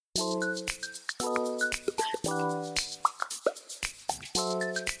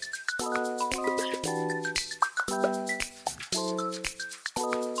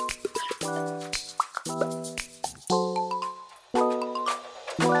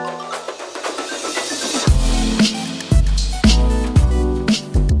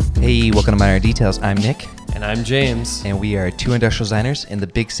Hey, welcome to Minor Details. I'm Nick. And I'm James. And we are two industrial designers in the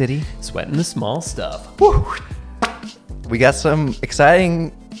big city. Sweating the small stuff. Woo! We got some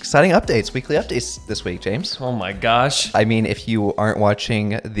exciting updates, weekly updates this week, James. Oh my gosh. I mean, if you aren't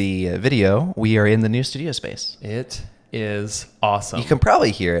watching the video, we are in the new studio space. It is awesome. You can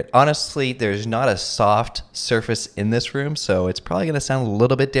probably hear it. Honestly, there's not a soft surface in this room, so it's probably going to sound a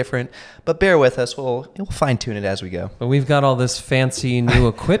little bit different. But bear with us. We'll fine-tune it as we go. But we've got all this fancy new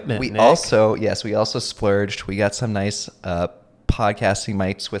equipment, we Nick. we also splurged. We got some nice podcasting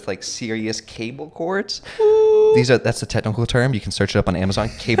mics with like serious cable cords. That's the technical term. You can search it up on Amazon.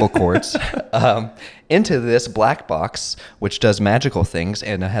 Cable cords into this black box, which does magical things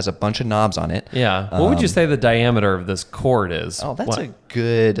and has a bunch of knobs on it. Yeah. What would you say the diameter of this cord is? Oh, that's a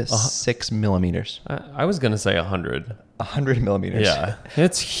good 6 millimeters. I was going to say 100. 100 millimeters. Yeah.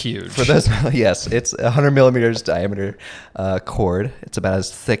 It's huge. For those, yes, it's 100 millimeters diameter cord. It's about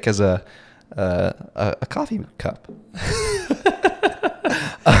as thick as a coffee cup.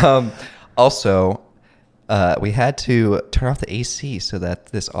 Also, we had to turn off the AC so that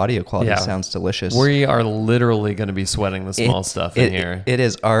this audio quality sounds delicious. We are literally going to be sweating the small stuff in here. It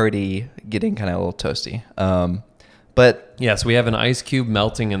is already getting kind of a little toasty. But yes, we have an ice cube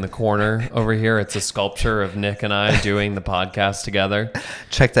melting in the corner over here. It's a sculpture of Nick and I doing the podcast together.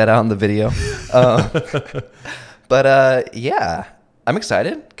 Check that out in the video. But yeah, I'm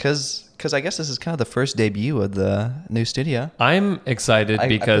excited because I guess this is kind of the first debut of the new studio. I'm excited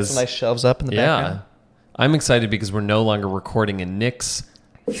because I put some nice shelves up in the background. I'm excited because we're no longer recording in Nick's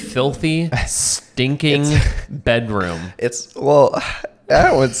filthy, stinking bedroom.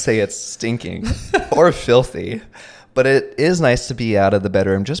 I wouldn't say it's stinking or filthy, but it is nice to be out of the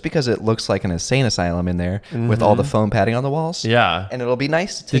bedroom just because it looks like an insane asylum in there with all the foam padding on the walls. Yeah. And it'll be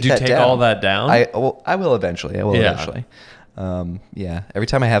nice to take that down. Did you take all that down? I will eventually. Eventually. Every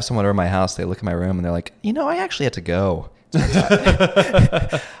time I have someone over my house, they look at my room and they're like, I actually had to go.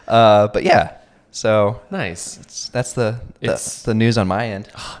 But yeah. So nice. That's the news on my end.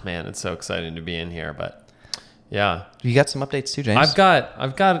 Oh man, it's so exciting to be in here. But yeah, you got some updates too, James. I've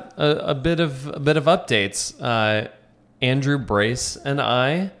got a bit of updates. Andrew Brace and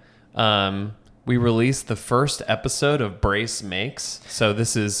I, we released the first episode of Brace Makes. So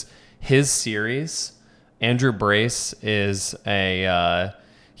this is his series. Andrew Brace is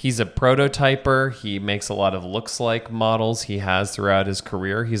he's a prototyper. He makes a lot of looks-like models he has throughout his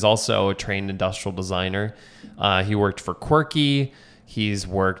career. He's also a trained industrial designer. He worked for Quirky. He's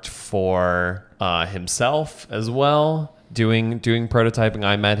worked for himself as well, doing prototyping.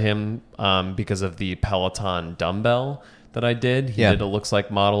 I met him because of the Peloton dumbbell that I did. He did a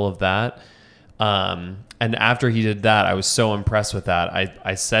looks-like model of that. And after he did that, I was so impressed with that.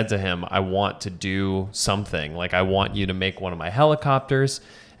 I said to him, I want to do something. Like, I want you to make one of my helicopters.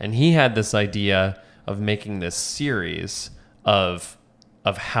 And he had this idea of making this series of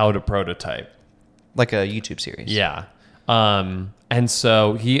how to prototype. Like a YouTube series. Yeah. And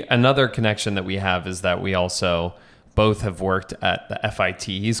so another connection that we have is that we also both have worked at the FIT.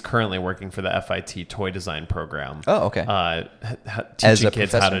 He's currently working for the FIT toy design program. Oh, okay. Teaching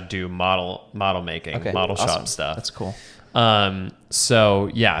kids how to do model making, model shop stuff. That's cool.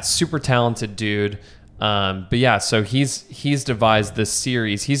 So yeah, super talented dude. But yeah, so he's devised this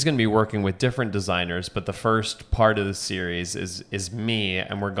series. He's going to be working with different designers, but the first part of the series is me,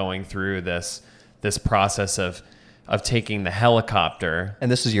 and we're going through this process of taking the helicopter.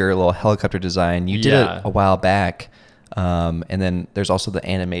 And this is your little helicopter design. You did it a while back. And then there's also the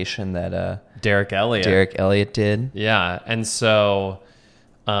animation that Derek Elliott did. Yeah. And so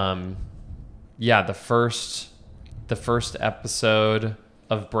the first episode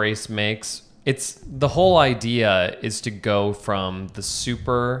of Brace Makes, it's the whole idea is to go from the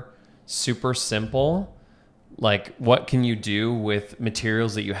super super simple, like what can you do with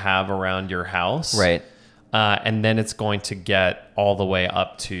materials that you have around your house, right? And then it's going to get all the way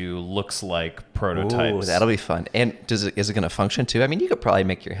up to looks like prototypes. Ooh, that'll be fun. And is it going to function too? I mean, you could probably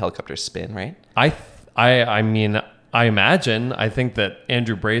make your helicopter spin, right? I mean, I imagine. I think that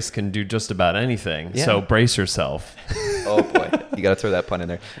Andrew Brace can do just about anything. Yeah. So brace yourself. Oh boy, you got to throw that pun in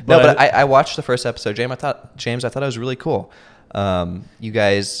there. But I watched the first episode, James. I thought it was really cool. You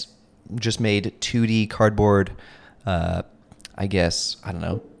guys just made 2D cardboard. I guess I don't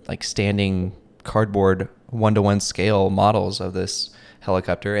know, like standing cardboard 1-to-1 scale models of this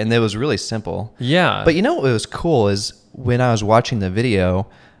helicopter, and it was really simple. Yeah. But you know what was cool is when I was watching the video,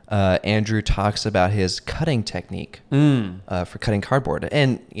 Andrew talks about his cutting technique for cutting cardboard.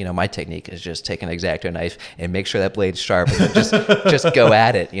 And, you know, my technique is just take an X-Acto knife and make sure that blade's sharp and then just go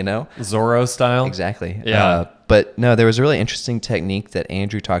at it, you know? Zorro style? Exactly. Yeah. But no, there was a really interesting technique that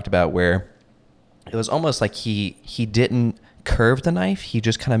Andrew talked about where it was almost like he didn't curve the knife. He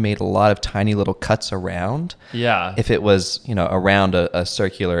just kind of made a lot of tiny little cuts around. Yeah. If it was, around a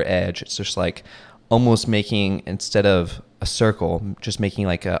circular edge, it's just like almost making, instead of a circle, just making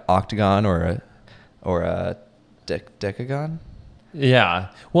like a octagon or a decagon.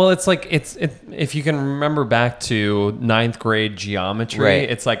 Yeah. Well, it's like if you can remember back to 9th grade geometry,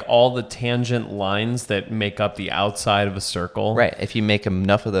 Right. it's like all the tangent lines that make up the outside of a circle. Right. If you make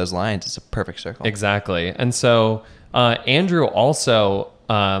enough of those lines, it's a perfect circle. Exactly. And so Andrew also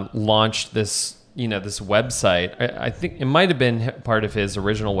launched this, this website. I think it might have been part of his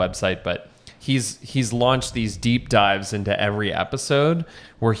original website, but he's launched these deep dives into every episode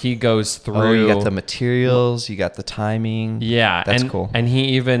where he goes through. Oh, you got the materials, you got the timing. Yeah, that's and, cool. And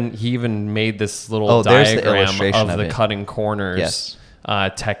he even made this little there's the diagram illustration of the it. cutting corners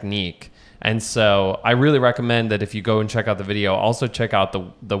Yes. Technique. And so I really recommend that if you go and check out the video, also check out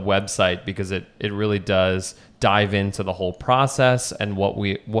the website, because it really does dive into the whole process and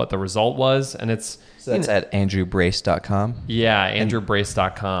what the result was. And it's So that's at andrewbrace.com. yeah,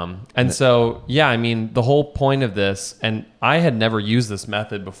 andrewbrace.com. And so, yeah, I mean, the whole point of this, and I had never used this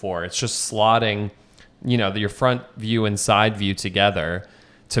method before, it's just slotting, your front view and side view together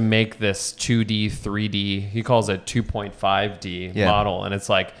to make this 2D, 3D, he calls it 2.5D model. And it's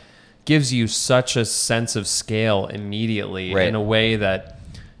like, gives you such a sense of scale immediately in a way that,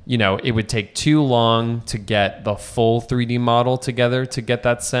 it would take too long to get the full 3D model together to get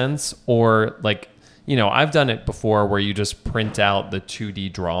that sense, or like, I've done it before where you just print out the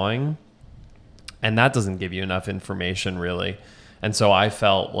 2D drawing and that doesn't give you enough information really. And so I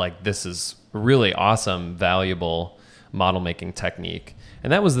felt like this is a really awesome, valuable model making technique.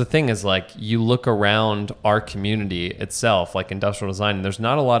 And that was the thing, is like, you look around our community itself, like industrial design, and there's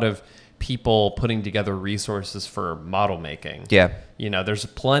not a lot of people putting together resources for model making. Yeah. There's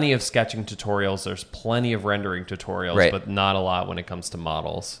plenty of sketching tutorials, there's plenty of rendering tutorials, but not a lot when it comes to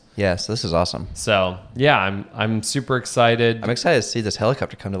models. Yeah, so this is awesome. So yeah, I'm super excited. I'm excited to see this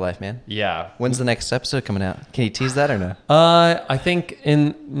helicopter come to life, man. Yeah. When's the next episode coming out? Can you tease that or no? I think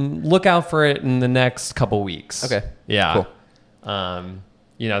look out for it in the next couple weeks. Okay. Yeah. Cool.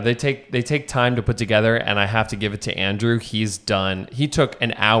 They take time to put together, and I have to give it to Andrew. He took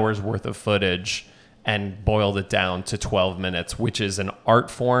an hour's worth of footage and boiled it down to 12 minutes, which is an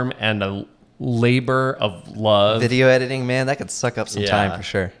art form and a labor of love. Video editing, man, that could suck up some time for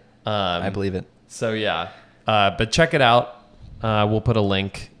sure. I believe it. So yeah, but check it out. We'll put a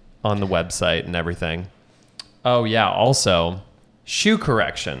link on the website and everything. Oh yeah, also shoe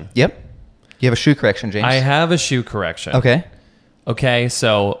correction. Yep. You have a shoe correction, James? I have a shoe correction. Okay,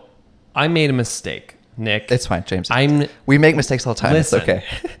 so I made a mistake, Nick. It's fine, James. We make mistakes all the time. Listen, it's okay.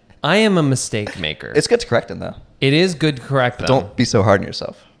 I am a mistake maker. It's good to correct them, though. It is good to correct them. Don't be so hard on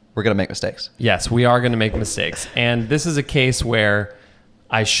yourself. We're going to make mistakes. Yes, we are going to make mistakes. And this is a case where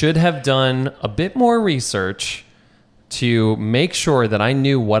I should have done a bit more research to make sure that I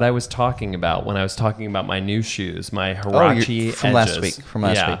knew what I was talking about when I was talking about my new shoes, my Huarache from edges. last week. From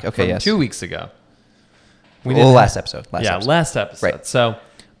last week. Okay, from yes. 2 weeks ago. Last episode. Last episode. Right. So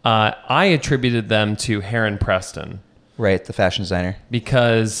I attributed them to Heron Preston. Right, the fashion designer.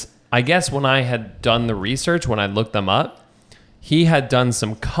 Because I guess when I had done the research, when I looked them up, he had done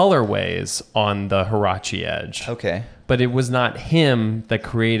some colorways on the Huarache edge. Okay. But it was not him that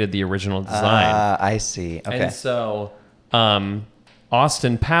created the original design. I see. Okay. And so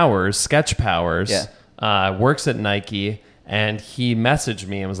Austin Powers, Sketch Powers, works at Nike, and he messaged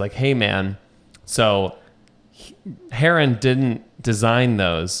me and was like, hey, man, so Heron didn't design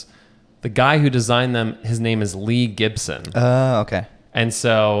those. The guy who designed them, his name is Lee Gibson. Oh, okay. And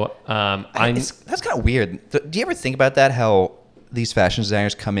so that's kind of weird. Do you ever think about that? How these fashion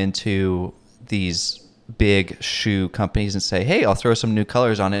designers come into these big shoe companies and say, "Hey, I'll throw some new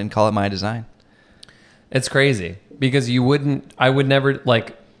colors on it and call it my design." It's crazy because I would never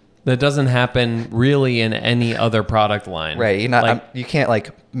like. That doesn't happen really in any other product line. Right. You're not, you can't like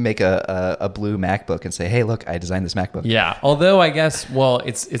make a blue MacBook and say, hey, look, I designed this MacBook. Yeah. Although I guess,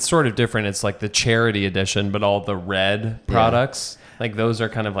 it's sort of different. It's like the charity edition, but all the red products, like those are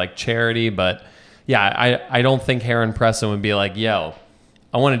kind of like charity. But yeah, I don't think Heron Preston would be like, yo,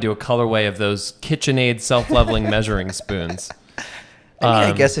 I want to do a colorway of those KitchenAid self-leveling measuring spoons.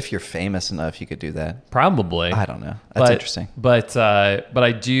 I guess if you're famous enough, you could do that. Probably. I don't know. That's interesting. But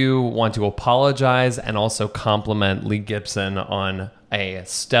I do want to apologize and also compliment Lee Gibson on a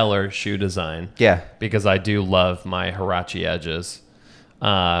stellar shoe design. Yeah. Because I do love my Huarache edges.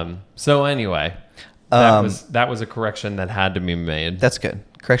 So anyway, that was a correction that had to be made. That's good.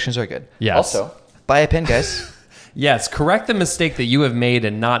 Corrections are good. Yes. Also, buy a pin, guys. Yes, correct the mistake that you have made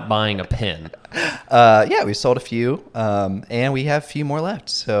in not buying a pin. Yeah, we sold a few, and we have a few more left.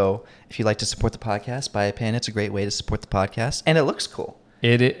 So if you'd like to support the podcast, buy a pin. It's a great way to support the podcast, and it looks cool.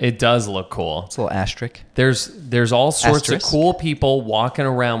 It does look cool. It's a little asterisk. There's all sorts Asterisk. of cool people walking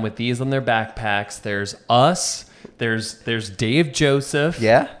around with these on their backpacks. There's us. There's Dave Joseph.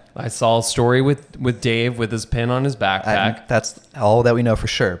 Yeah. I saw a story with Dave with his pin on his backpack. That's all that we know for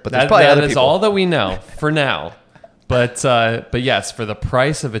sure. But there's That probably other is people. all that we know for now. But yes, for the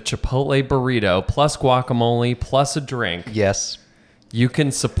price of a Chipotle burrito plus guacamole plus a drink, Yes, you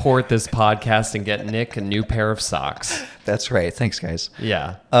can support this podcast and get Nick a new pair of socks. that's right. Thanks, guys.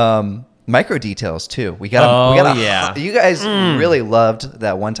 Yeah. Micro details too. We got. Yeah. You guys really loved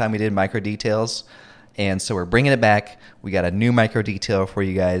that one time we did micro details, and so we're bringing it back. We got a new micro detail for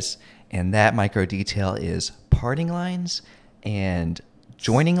you guys, and that micro detail is parting lines and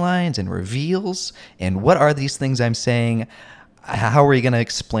joining lines and reveals. And what are these things I'm saying? How are we going to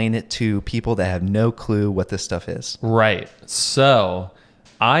explain it to people that have no clue what this stuff is? Right. So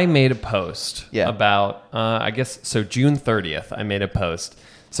I made a post about, I guess, so June 30th, I made a post.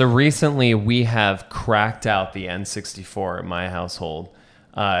 So recently we have cracked out the N64 in my household.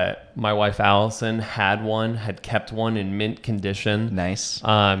 My wife Allison had kept one in mint condition. Nice.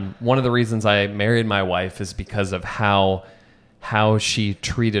 One of the reasons I married my wife is because of how she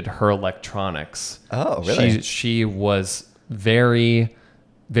treated her electronics. Oh, really? She was very,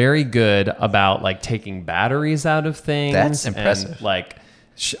 very good about like taking batteries out of things. That's impressive. And, like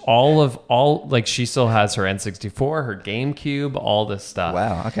she still has her N64, her GameCube, all this stuff.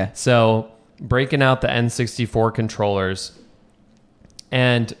 Wow. Okay. So breaking out the N64 controllers.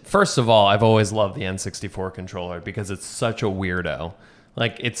 And first of all, I've always loved the N64 controller because it's such a weirdo.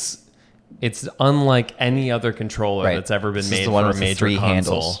 Like it's unlike any other controller that's ever been made for a major three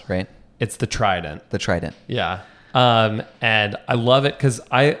console. handles, right? It's the Trident. The Trident. Yeah. And I love it because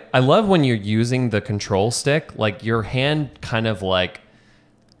I love when you're using the control stick, like your hand kind of like,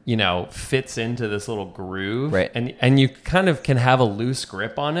 fits into this little groove. Right. And you kind of can have a loose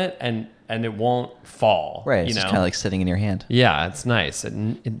grip on it and it won't fall. Right. It's just kind of like sitting in your hand. Yeah, it's nice.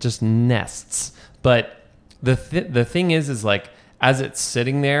 It just nests. But the thing is like, as it's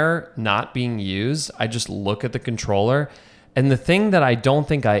sitting there not being used, I just look at the controller. And the thing that I don't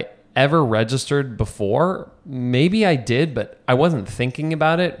think I ever registered before, maybe I did, but I wasn't thinking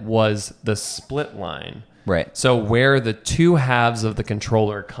about it, was the split line. Right. So where the two halves of the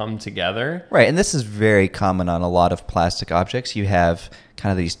controller come together. Right. And this is very common on a lot of plastic objects. You have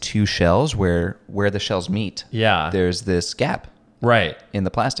kind of these two shells where the shells meet. Yeah. There's this gap. Right. In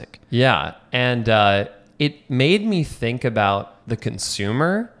the plastic. Yeah. And it made me think about the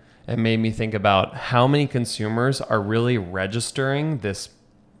consumer. It made me think about how many consumers are really registering this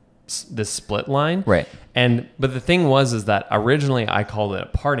split line. Right. But the thing is that originally I called it a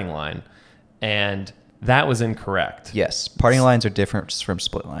parting line, and that was incorrect. Yes. Parting lines are different from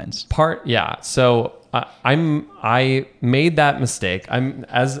split lines. So I made that mistake.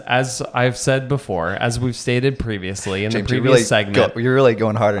 As I've said before, as we've stated previously in James, the previous segment. You're really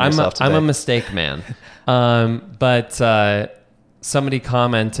going hard on yourself today. I'm a mistake man. But somebody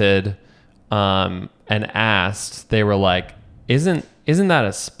commented and asked, they were like, isn't that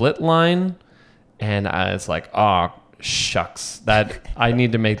a split line? And I was like, oh, shucks, that I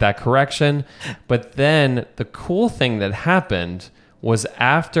need to make that correction. But then the cool thing that happened was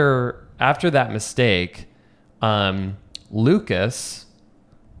after that mistake, Lucas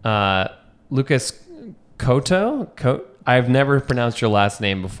Koto, I've never pronounced your last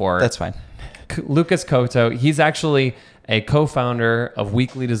name before. That's fine. Lucas Koto, he's actually a co-founder of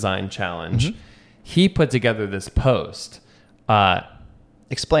Weekly Design Challenge. Mm-hmm. He put together this post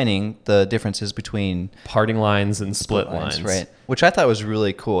explaining the differences between parting lines and split lines, right? Which I thought was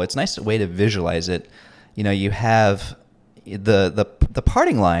really cool. It's a nice way to visualize it. You have the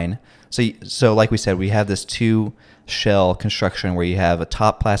parting line. So like we said, we have this two shell construction where you have a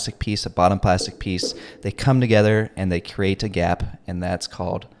top plastic piece, a bottom plastic piece. They come together and they create a gap, and that's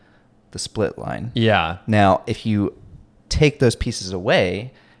called the split line. Yeah. Now, if you take those pieces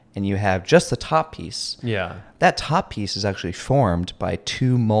away and you have just the top piece, that top piece is actually formed by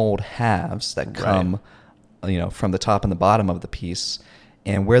two mold halves that come, from the top and the bottom of the piece.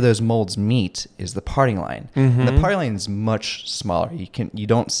 And where those molds meet is the parting line. Mm-hmm. And the parting line is much smaller. You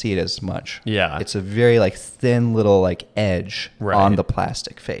don't see it as much. Yeah. It's a very thin little edge on the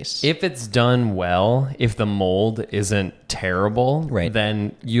plastic face. If it's done well, if the mold isn't terrible,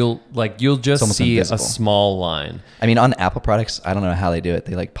 then you'll just see invisible. A small line. I mean, on Apple products, I don't know how they do it.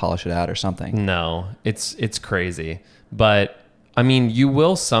 They polish it out or something. No, it's crazy. But I mean, you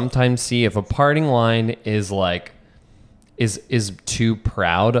will sometimes see if a parting line is is too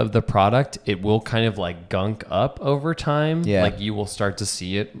proud of the product, it will kind of like gunk up over time. Yeah. Like you will start to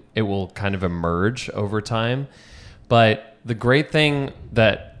see it will kind of emerge over time. But the great thing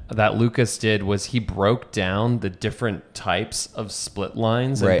that Lucas did was he broke down the different types of split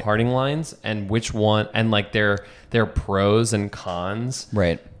lines and Right. parting lines and which one, and like their pros and cons.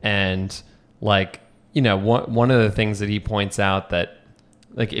 Right. And like, you know, one of the things that he points out that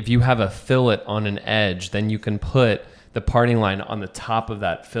like if you have a fillet on an edge, then you can put the parting line on the top of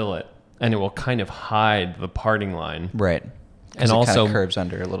that fillet and it will kind of hide the parting line. Right. And it also kinda curves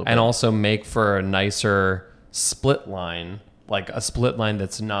under a little bit. And also make for a nicer split line, like a split line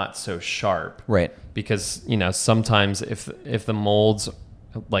that's not so sharp. Right. Because, you know, sometimes if the molds,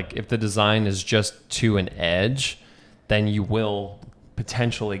 like if the design is just to an edge, then you will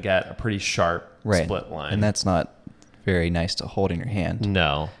potentially get a pretty sharp Right. split line. And that's not very nice to hold in your hand.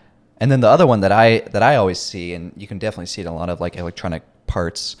 No. And then the other one that I always see, and you can definitely see it in a lot of like electronic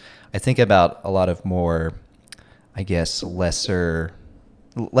parts, I think about a lot of more, I guess, less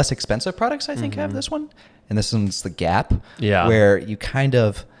expensive products, I think, have this one. And this one's the gap, Yeah. where you kind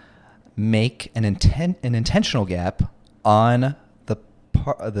of make an intentional gap on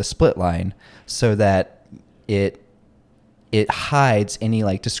the split line so that it hides any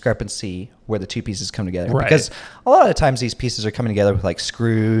like discrepancy where the two pieces come together. Right. Because a lot of the times these pieces are coming together with like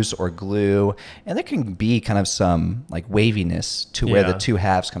screws or glue, and there can be kind of some like waviness to where the Yeah. two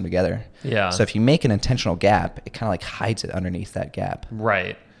halves come together. Yeah. So if you make an intentional gap, it kind of like hides it underneath that gap.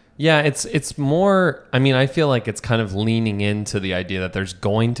 Right. Yeah, it's more, I mean, I feel like it's kind of leaning into the idea that there's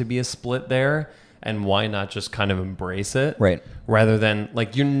going to be a split there, and why not just kind of embrace it? Right. Rather than,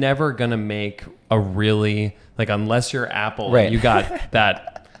 like, you're never going to make a really, like, unless you're Apple, Right. and you got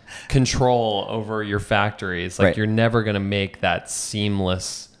that control over your factories, like, Right. you're never going to make that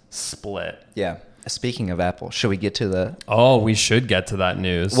seamless split. Yeah. Speaking of Apple, should we get to the... Oh, we should get to that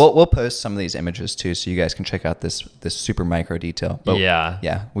news. We'll post some of these images too, so you guys can check out this super micro detail. But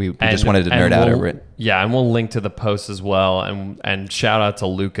yeah. we just wanted to nerd out over it. Yeah, and we'll link to the post as well, and shout out to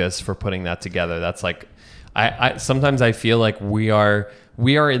Lucas for putting that together. That's like, I sometimes I feel like we are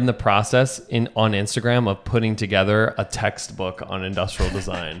in the process on Instagram of putting together a textbook on industrial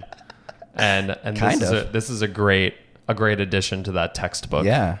design, and this is a great addition to that textbook.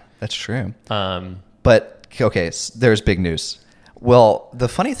 Yeah, that's true. But okay, there's big news. Well, the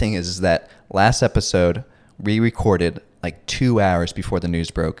funny thing is that last episode we recorded like 2 hours before the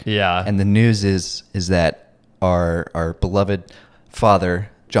news broke. Yeah. And the news is that our beloved father,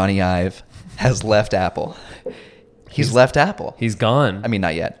 Johnny Ive, has left Apple. He's left Apple. He's gone. I mean,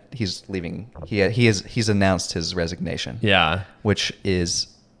 not yet. He's leaving. He's announced his resignation. Yeah. Which is,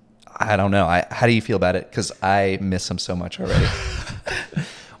 I don't know. How do you feel about it? Because I miss him so much already.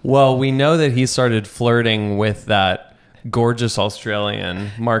 Well, we know that he started flirting with that gorgeous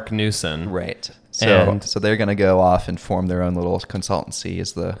Australian, Mark Newson. Right. So they're going to go off and form their own little consultancy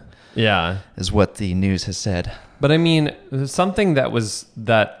is what the news has said. But I mean, something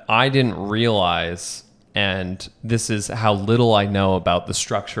that I didn't realize, and this is how little I know about the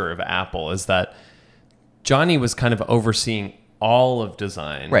structure of Apple, is that Johnny was kind of overseeing all of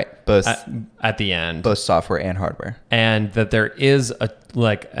design. Right. Both at the end. Both software and hardware. And that there is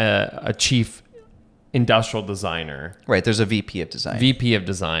a chief industrial designer. Right. There's a VP of design. VP of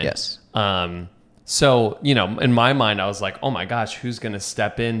design. Yes. So, you know, in my mind, I was like, oh my gosh, who's going to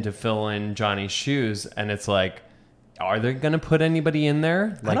step in to fill in Johnny's shoes? And it's like, are they going to put anybody in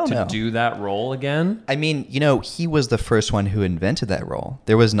there to do that role again? I mean, you know, he was the first one who invented that role.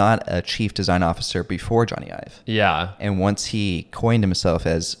 There was not a chief design officer before Johnny Ive. Yeah. And once he coined himself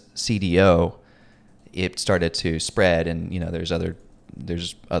as CDO, it started to spread, and you know, there's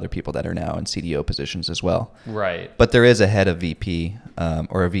other people that are now in CDO positions as well. Right. But there is a head of VP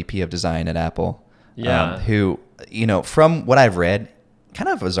or a VP of design at Apple. Yeah. Who, you know, from what I've read, kind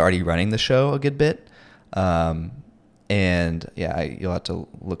of was already running the show a good bit. And yeah, you'll have to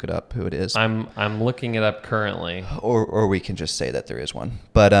look it up who it is. I'm looking it up currently. Or we can just say that there is one.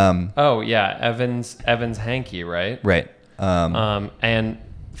 But oh yeah, Evans Hankey, right? Right. And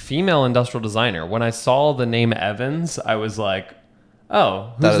female industrial designer. When I saw the name Evans, I was like,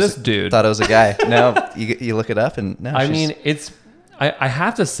 oh, who's this dude? Thought it was a guy. No, you look it up and no. I mean, I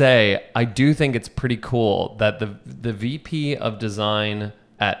have to say, I do think it's pretty cool that the VP of design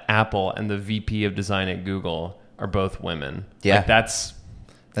at Apple and the VP of design at Google are both women. Yeah. Like that's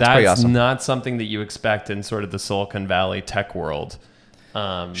pretty awesome. Not something that you expect in sort of the Silicon Valley tech world.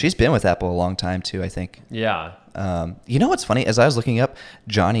 She's been with Apple a long time too, I think. Yeah. You know what's funny? As I was looking up,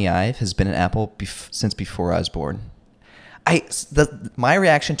 Johnny Ive has been at Apple since before I was born. My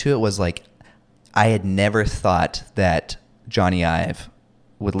reaction to it was like, I had never thought that Johnny Ive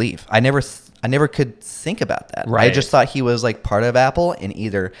would leave. I never could think about that. I Right. just thought he was like part of Apple, and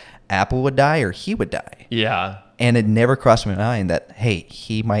either Apple would die or he would die. Yeah. And it never crossed my mind that, hey,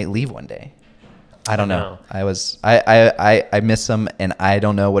 he might leave one day. I don't know. I miss him, and I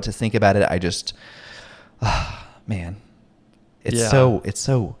don't know what to think about it. I just, man, it's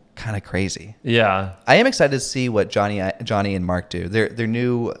so kind of crazy. Yeah. I am excited to see what Johnny and Mark do. Their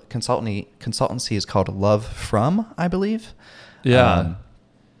new consultancy is called Love From, I believe. Yeah.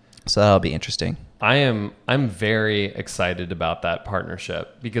 So that'll be interesting. I'm very excited about that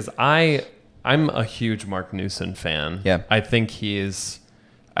partnership because I'm a huge Mark Newson fan. Yeah. I think he's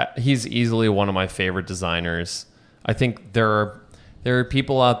easily one of my favorite designers. I think there are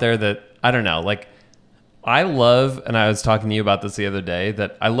people out there that I don't know, like I love, and I was talking to you about this the other day,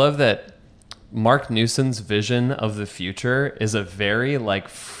 that I love that Mark Newson's vision of the future is a very like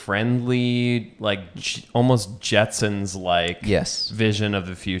friendly, like almost Jetsons like Yes. vision of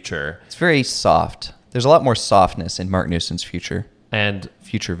the future. It's very soft. There's a lot more softness in Mark Newson's future And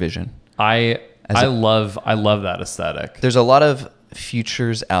vision. I love that aesthetic. There's a lot of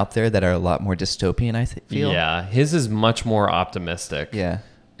futures out there that are a lot more dystopian, I feel. Yeah, his is much more optimistic. Yeah.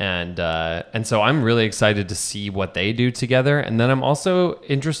 And so I'm really excited to see what they do together, and then I'm also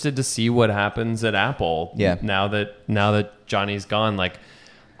interested to see what happens at Apple. Yeah. Now that Johnny's gone, like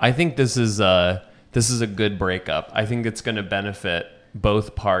I think this is a good breakup. I think it's going to benefit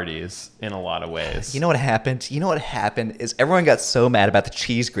both parties in a lot of ways. You know what happened? Is everyone got so mad about the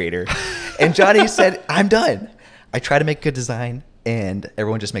cheese grater, and Johnny said, "I'm done. I try to make good design, and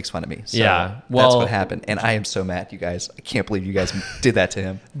everyone just makes fun of me." So Yeah, that's well- what happened, and I am so mad, you guys. I can't believe you guys did that to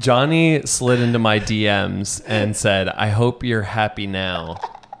him. Johnny slid into my DMs and said, "I hope you're happy now,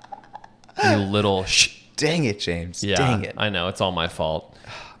 you little sh." Dang it, James. Yeah, Dang it. I know it's all my fault.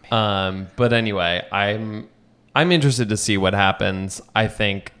 But anyway, I'm interested to see what happens. I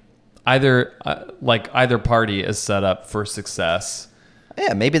think either party is set up for success.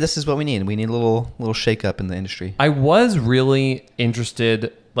 Yeah, maybe this is what we need. We need a little shake up in the industry. I was really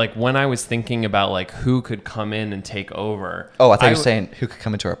interested, like when I was thinking about like who could come in and take over. Oh, I thought you were saying who could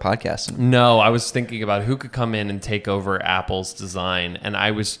come into our podcast. No, I was thinking about who could come in and take over Apple's design. And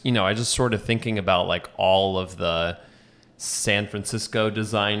I was, I just sort of thinking about like all of the San Francisco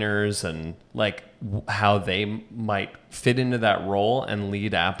designers and like how they might fit into that role and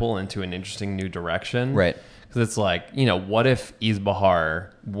lead Apple into an interesting new direction. Right. Because it's like, what if Isbahar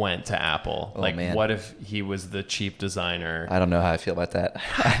went to Apple? Oh, man. What if he was the chief designer? I don't know how I feel about that.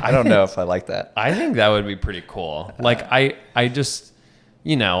 I don't know if I like that. I think that would be pretty cool. Like, I just,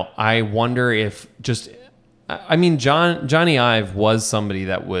 I wonder if Johnny Ive was somebody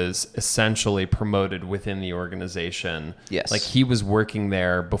that was essentially promoted within the organization. Yes. Like, he was working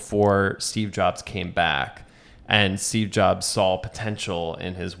there before Steve Jobs came back, and Steve Jobs saw potential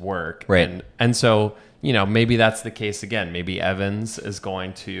in his work. Right. And so, maybe that's the case again. Maybe Evans is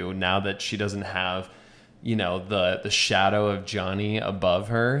going to, now that she doesn't have, the shadow of Johnny above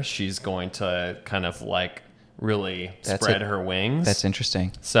her, she's going to kind of like really spread her wings. That's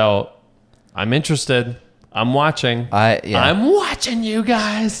interesting. So I'm interested. I'm watching. I'm watching you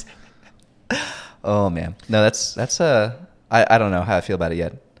guys. Oh man. No, that's I don't know how I feel about it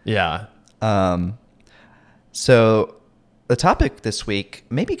yet. Yeah. So the topic this week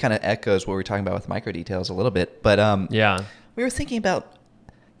maybe kind of echoes what we were talking about with micro details a little bit, but yeah, we were thinking about,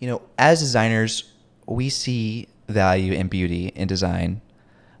 as designers, we see value and beauty in design,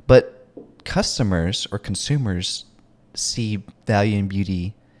 but customers or consumers see value and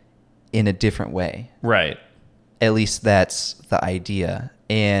beauty in a different way. Right. At least that's the idea.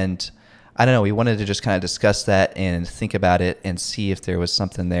 And I don't know, we wanted to just kind of discuss that and think about it and see if there was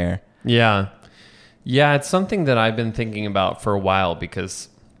something there. Yeah. Yeah, it's something that I've been thinking about for a while because,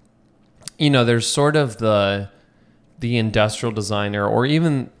 there's sort of the industrial designer or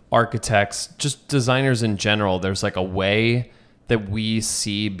even architects, just designers in general. There's like a way that we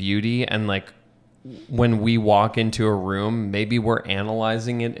see beauty, and like when we walk into a room, maybe we're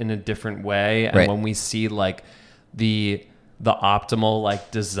analyzing it in a different way. And right. when we see like the optimal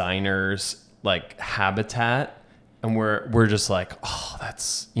like designer's like habitat, and we're just like, oh,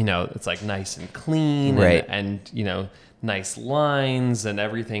 that's, it's like nice and clean, right. and nice lines, and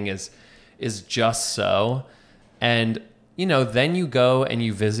everything is just so. And then you go and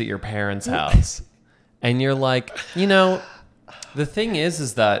you visit your parents' house, and you're like, the thing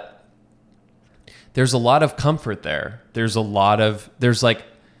is that there's a lot of comfort there. There's like,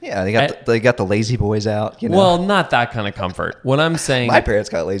 yeah, they got the lazy boys out. Well, not that kind of comfort. What I'm saying, my parents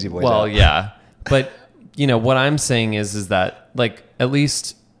got lazy boys out. Well, yeah, but what I'm saying is that like at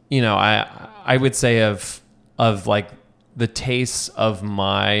least I would say of like the tastes of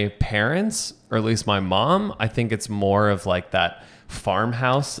my parents, or at least my mom. I think it's more of like that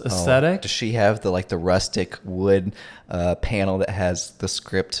farmhouse aesthetic. Does she have the rustic wood panel that has the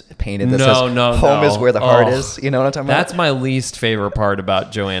script painted that No, says home is where the heart Oh, is? You know what I'm talking about? That's my least favorite part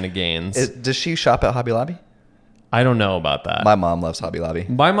about Joanna Gaines. Does she shop at Hobby Lobby? I don't know about that. My mom loves Hobby Lobby.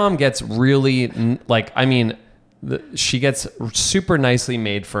 My mom gets really she gets super nicely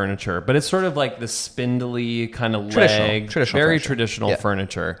made furniture, but it's sort of like the spindly kind of leg, Traditional very furniture. traditional Yeah.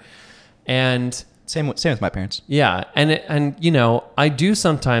 furniture. And Same with my parents. yeah, and you know, I do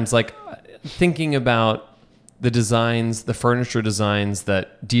sometimes like thinking about the furniture designs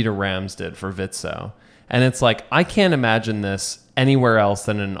that Dieter Rams did for Vitso. And it's like, I can't imagine this anywhere else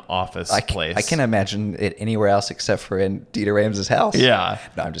than an office place. I can't imagine it anywhere else except for in Dieter Rams's house. Yeah.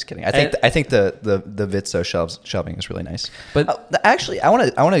 No, I'm just kidding. I think the Vitso shelving is really nice. But actually, I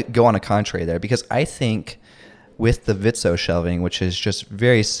want to go on a contrary there, because I think with the Vitso shelving, which is just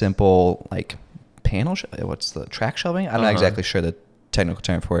very simple, like panel, what's the track shelving? I'm not exactly sure the technical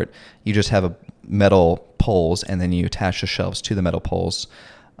term for it. You just have a metal poles and then you attach the shelves to the metal poles.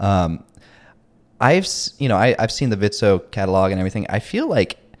 I've seen the Vitso catalog and everything. I feel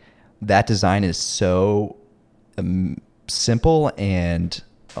like that design is so simple and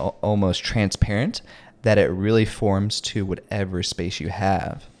almost transparent that it really forms to whatever space you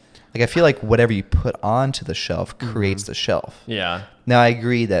have. Like, I feel like whatever you put onto the shelf creates the shelf. yeah. Now, I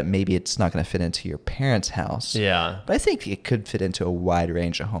agree that maybe it's not going to fit into your parents' house. Yeah. But I think it could fit into a wide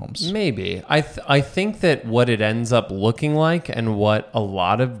range of homes. Maybe. I think that what it ends up looking like, and what a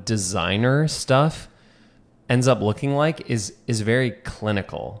lot of designer stuff ends up looking like, is very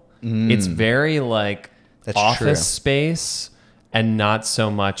clinical. It's very like That's office true. space, and not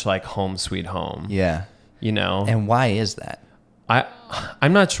so much like home sweet home. Yeah. You know? And why is that?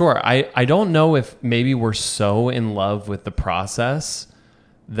 I'm not sure. I don't know if maybe we're so in love with the process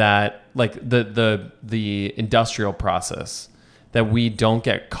that, like the industrial process, that we don't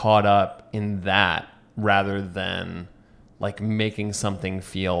get caught up in that rather than like making something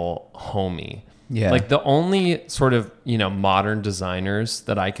feel homey. Yeah. Like the only sort of, modern designers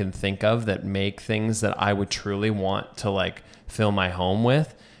that I can think of that make things that I would truly want to like fill my home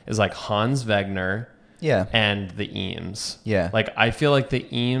with is like Hans Wegner. Yeah. And the Eames. Yeah. Like, I feel like the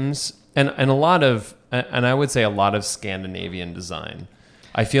Eames and a lot of, and I would say a lot of Scandinavian design.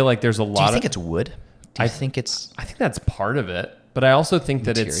 I feel like there's a lot Do you think it's wood? I think that's part of it, but I also think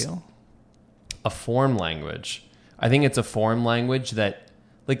that it's material? a form language. I think it's a form language that,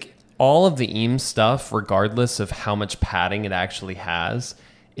 like, all of the Eames stuff, regardless of how much padding it actually has,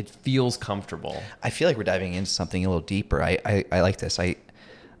 it feels comfortable. I feel like we're diving into something a little deeper. I like this.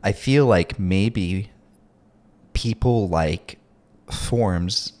 I feel like maybe people like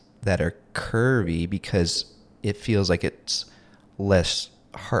forms that are curvy because it feels like it's less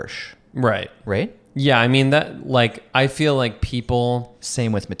harsh, Right. right? Yeah, I mean that, like, I feel like people,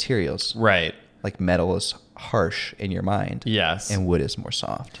 Same with materials. right. Like metal is harsh in your mind. Yes. And wood is more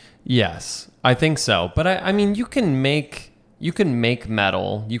soft. Yes, I think so. But I mean, you can make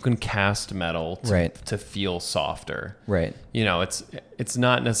metal, you can cast metal to feel softer. Right. It's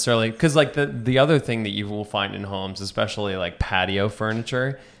not necessarily, because like the other thing that you will find in homes, especially like patio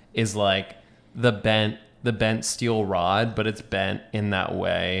furniture, is like the bent steel rod, but it's bent in that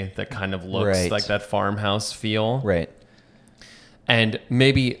way that kind of looks like that farmhouse feel. Right. And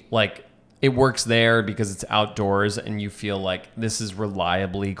maybe like it works there because it's outdoors and you feel like this is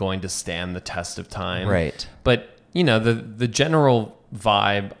reliably going to stand the test of time. Right. But the general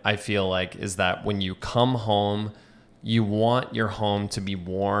vibe, I feel like, is that when you come home, you want your home to be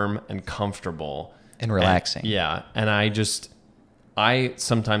warm and comfortable And relaxing. And I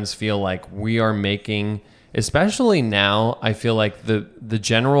sometimes feel like we are making, especially now, I feel like the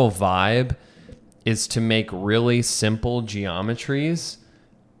general vibe is to make really simple geometries.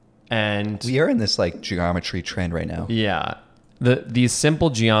 And We are in this like geometry trend right now. yeah, these simple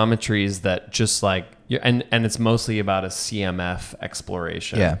geometries that just like, and it's mostly about a CMF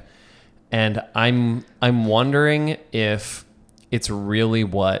exploration. Yeah. And I'm wondering if it's really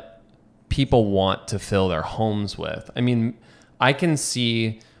what people want to fill their homes with. I mean, I can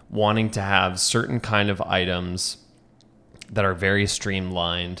see wanting to have certain kind of items that are very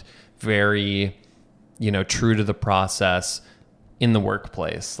streamlined, very, true to the process in the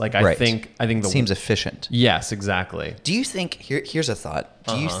workplace. Like, I think Seems efficient. Yes, exactly. Do you think here's a thought?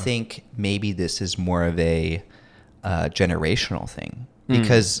 Do you think maybe this is more of a generational thing?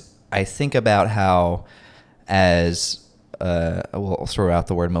 Because I think about how, as we'll throw out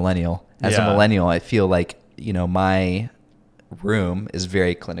the word millennial. As a millennial, I feel like my room is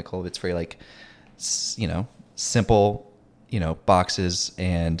very clinical. It's very like simple boxes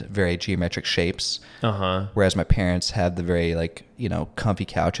and very geometric shapes. Whereas my parents have the very comfy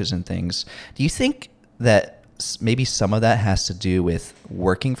couches and things. Do you think that maybe some of that has to do with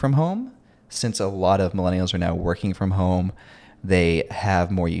working from home? Since a lot of millennials are now working from home, they have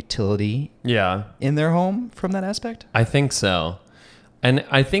more utility in their home from that aspect? I think so. And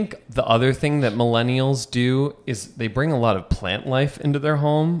I think the other thing that millennials do is they bring a lot of plant life into their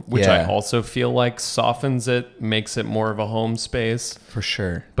home, which I also feel like softens it, makes it more of a home space. For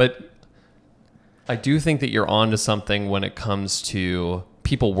sure. But I do think that you're onto something when it comes to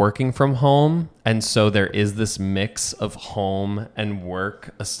people working from home. And so there is this mix of home and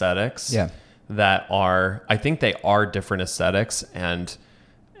work aesthetics that I think they are different aesthetics. And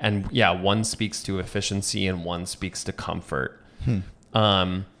one speaks to efficiency and one speaks to comfort.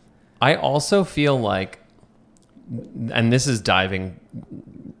 I also feel like, and this is diving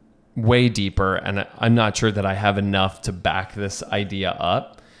way deeper, and I'm not sure that I have enough to back this idea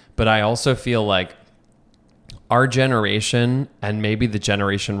up, but I also feel like our generation, and maybe the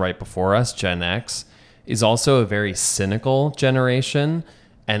generation right before us, Gen X, is also a very cynical generation,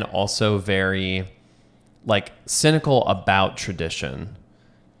 and also very cynical about tradition,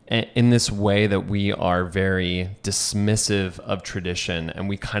 in this way that we are very dismissive of tradition and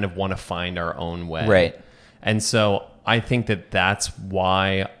we kind of want to find our own way. Right. And so I think that that's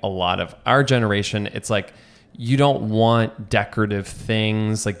why a lot of our generation, it's like, you don't want decorative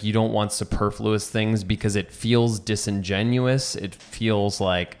things, like you don't want superfluous things because it feels disingenuous. It feels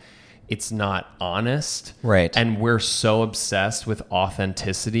like it's not honest. Right. And we're so obsessed with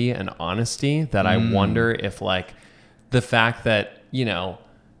authenticity and honesty that I wonder if the fact that,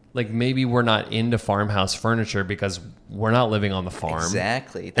 maybe we're not into farmhouse furniture because we're not living on the farm.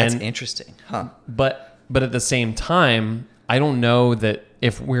 Exactly. That's interesting. Huh. But at the same time, I don't know that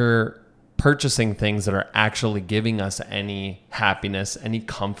if we're purchasing things that are actually giving us any happiness, any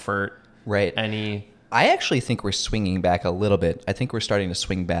comfort, right? I actually think we're swinging back a little bit. I think we're starting to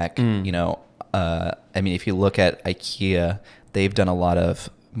swing back. If you look at IKEA, they've done a lot of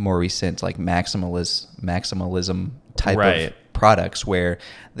more recent maximalism type of products where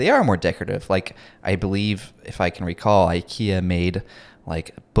they are more decorative. Like, I believe, if I can recall, IKEA made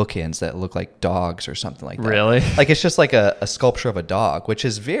bookends that look like dogs or something like that. Really? It's just like a sculpture of a dog, which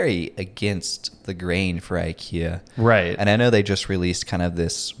is very against the grain for IKEA. Right. And I know they just released kind of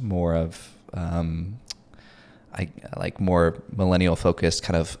this more of more millennial focused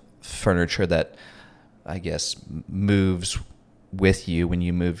kind of furniture that I guess moves with you when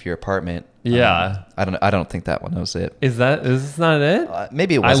you move your apartment. Yeah. I don't think that one was it. Is this not it?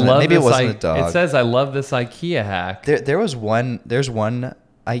 Maybe it wasn't. Maybe it wasn't a dog. It says, I love this IKEA hack. There's one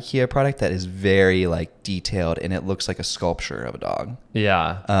IKEA product that is very detailed and it looks like a sculpture of a dog.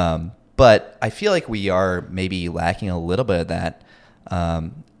 Yeah. But I feel like we are maybe lacking a little bit of that.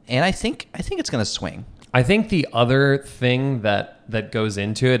 And I think it's going to swing. I think the other thing that goes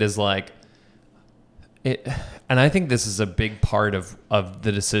into it is and I think this is a big part of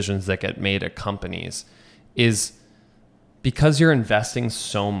the decisions that get made at companies, is because you're investing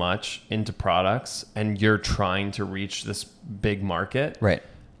so much into products and you're trying to reach this big market. Right.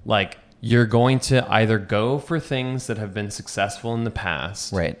 You're going to either go for things that have been successful in the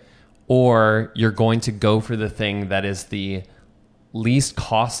past. Right. Or you're going to go for the thing that is the least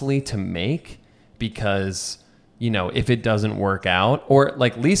costly to make, because if it doesn't work out, or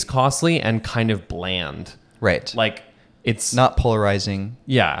least costly and kind of bland. Right. It's not polarizing.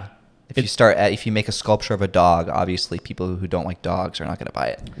 Yeah. If you make a sculpture of a dog, obviously people who don't like dogs are not going to buy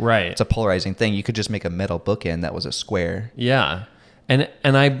it. Right. It's a polarizing thing. You could just make a metal bookend that was a square. Yeah. And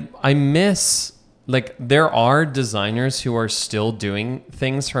I miss, there are designers who are still doing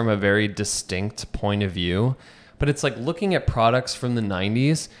things from a very distinct point of view, but it's looking at products from the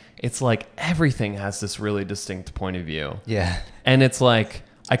 90s, it's everything has this really distinct point of view. Yeah. And it's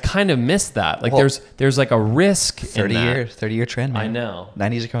I kind of miss that. There's a risk in that. 30-year trend, man. I know.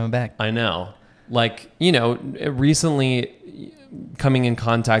 90s are coming back. I know. Recently coming in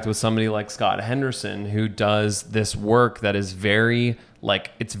contact with somebody like Scott Henderson, who does this work that is very,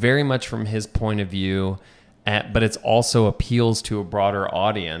 it's very much from his point of view, but it's also appeals to a broader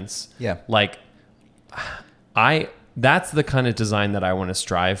audience. Yeah. That's the kind of design that I want to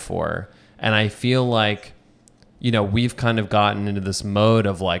strive for. And I feel we've kind of gotten into this mode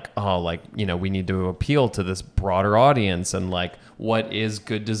of we need to appeal to this broader audience and what is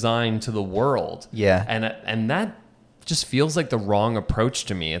good design to the world. Yeah. And that just feels like the wrong approach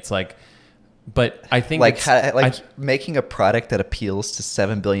to me. It's but I think making a product that appeals to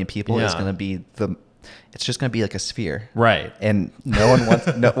 7 billion people is going to be it's just going to be like a sphere. Right. And no one wants,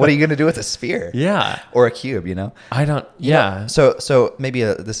 what are you going to do with a sphere? Yeah. Or a cube, I don't, yeah. So maybe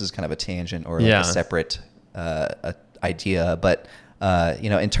this is kind of a tangent or like a separate idea, but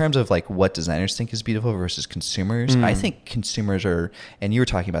in terms of like what designers think is beautiful versus consumers, I think consumers are, and you were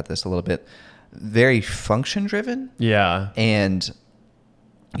talking about this a little bit, very function driven. Yeah. And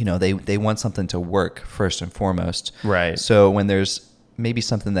they want something to work first and foremost. Right. So when there's maybe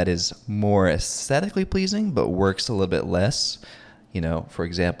something that is more aesthetically pleasing but works a little bit less, for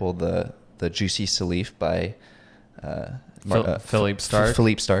example, the Juicy Salif by Philippe Stark.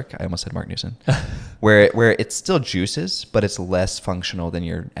 Philippe Stark. I almost said Mark Newson. where it still juices, but it's less functional than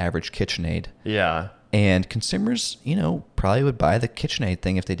your average KitchenAid. Yeah. And consumers, probably would buy the KitchenAid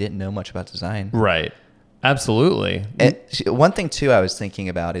thing if they didn't know much about design. Right. Absolutely. And one thing too I was thinking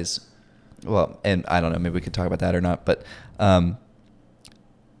about is, well, and I don't know, maybe we could talk about that or not, but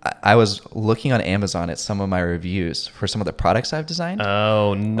I was looking on Amazon at some of my reviews for some of the products I've designed.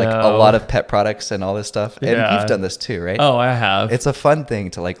 Oh, no. Like a lot of pet products and all this stuff. And you've done this too, right? Oh, I have. It's a fun thing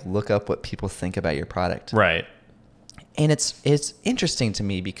to like look up what people think about your product. Right. And it's interesting to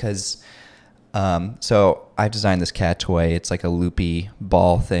me because so I've designed this cat toy. It's like a loopy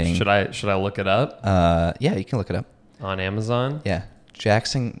ball thing. Should I look it up? Yeah, you can look it up. On Amazon? Yeah.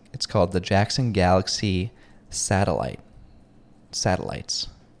 It's called the Jackson Galaxy Satellites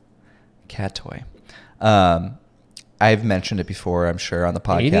cat toy. I've mentioned it before, I'm sure, on the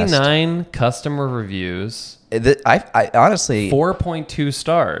podcast. 89 customer reviews. I honestly 4.2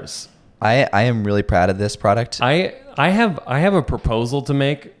 stars. I am really proud of this product. I have a proposal to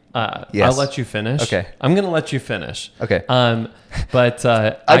make. Yes. I'll let you finish. Okay. I'm gonna let you finish. Okay. But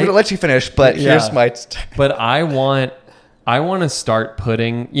I'm gonna let you finish, but here's my. But I want to start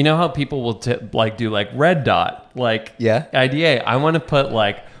putting. You know how people will do like red dot, like IDA. I want to put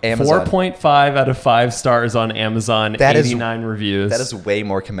like Amazon. 4.5 out of 5 stars on Amazon. That 89 reviews. That is way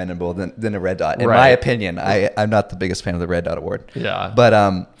more commendable than a red dot, in my opinion. I'm not the biggest fan of the red dot award. Yeah.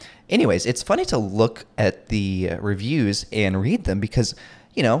 But anyways, it's funny to look at the reviews and read them because.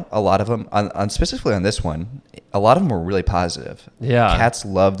 A lot of them, specifically on this one, a lot of them were really positive. Yeah. Cats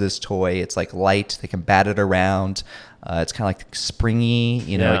love this toy. It's like light. They can bat it around. It's kind of like springy.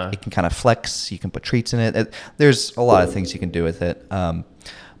 It can kind of flex. You can put treats in it. There's a lot of things you can do with it.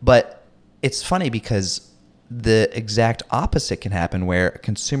 But it's funny because the exact opposite can happen where a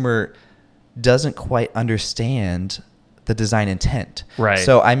consumer doesn't quite understand the design intent. Right.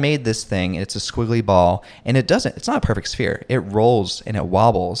 So I made this thing. It's a squiggly ball, and it's not a perfect sphere. It rolls and it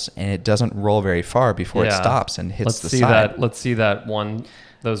wobbles, and it doesn't roll very far before it stops and hits the side. Let's see those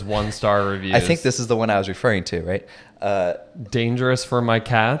 1-star reviews. I think this is the one I was referring to, right? Dangerous for my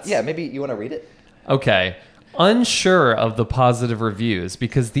cats? Yeah, maybe you want to read it? Okay. Unsure of the positive reviews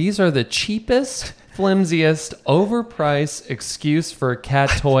because these are the cheapest, flimsiest, overpriced excuse for a cat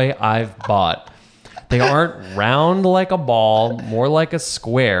toy I've bought. They aren't round like a ball, more like a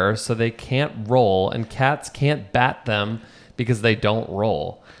square, so they can't roll, and cats can't bat them because they don't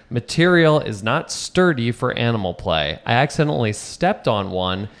roll. Material is not sturdy for animal play. I accidentally stepped on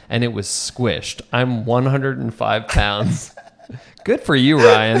one, and it was squished. I'm 105 pounds. Good for you,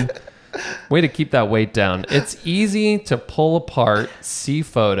 Ryan. Way to keep that weight down. It's easy to pull apart, see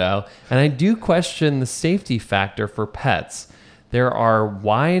photo, and I do question the safety factor for pets. There are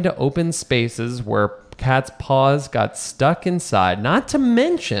wide open spaces where cat's paws got stuck inside. Not to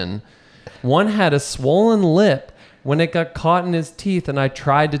mention, one had a swollen lip when it got caught in his teeth and I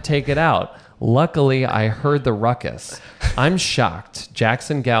tried to take it out. Luckily, I heard the ruckus. I'm shocked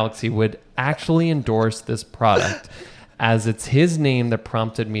Jackson Galaxy would actually endorse this product as it's his name that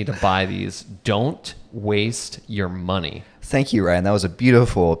prompted me to buy these. Don't waste your money. Thank you, Ryan. That was a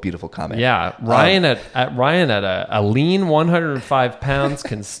beautiful, beautiful comment. Yeah, Ryan at a lean 105 pounds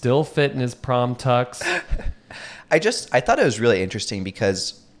can still fit in his prom tux. I thought it was really interesting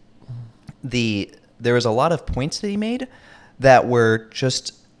because there was a lot of points that he made that were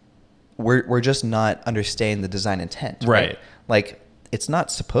just not understanding the design intent. Right. Like it's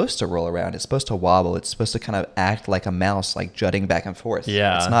not supposed to roll around. It's supposed to wobble. It's supposed to kind of act like a mouse, like jutting back and forth.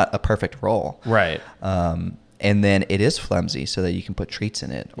 Yeah. It's not a perfect roll. Right. And then it is flimsy so that you can put treats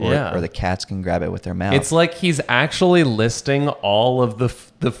in it or the cats can grab it with their mouth. It's like he's actually listing all of the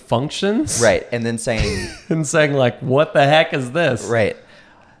functions. Right. And then saying... and saying like, what the heck is this? Right.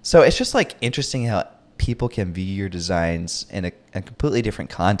 So it's just like interesting how people can view your designs in a completely different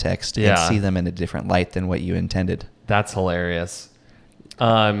context and see them in a different light than what you intended. That's hilarious.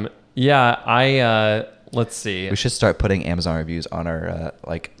 Let's see. We should start putting Amazon reviews on our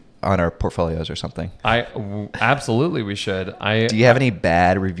on our portfolios or something. Absolutely we should. Do you have any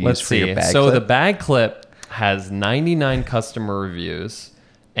bad reviews Let's for your bag so clip? the bag clip has 99 customer reviews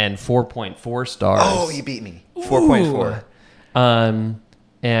and 4.4 stars. Oh, you beat me. 4.4.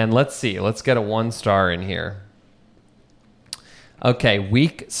 And let's see. Let's get a 1 star in here. Okay,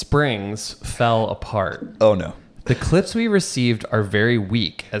 weak springs fell apart. Oh, no. The clips we received are very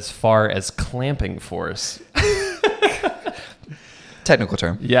weak as far as clamping force. Technical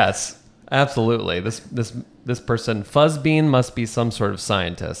term. Yes, absolutely. This person, Fuzzbean, must be some sort of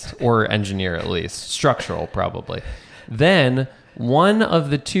scientist or engineer at least, structural probably. Then one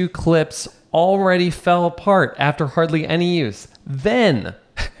of the 2 clips already fell apart after hardly any use. Then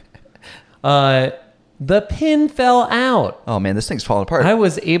the pin fell out. Oh, man, this thing's falling apart. I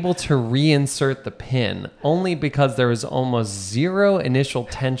was able to reinsert the pin only because there was almost 0 initial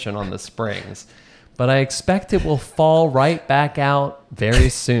tension on the springs, but I expect it will fall right back out very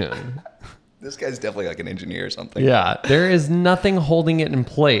soon. This guy's definitely like an engineer or something. Yeah, there is nothing holding it in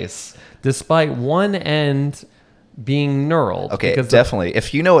place, despite one end being knurled. Okay, definitely.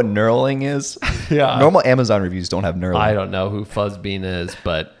 If you know what knurling is, Yeah. normal Amazon reviews don't have knurling. I don't know who Fuzzbean is,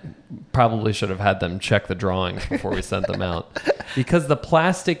 but probably should have had them check the drawings before we sent them out. Because the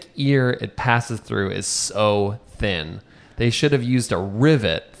plastic ear it passes through is so thin. They should have used a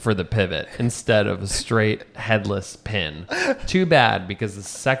rivet for the pivot instead of a straight headless pin. Too bad, because the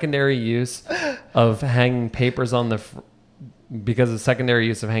secondary use of hanging papers on the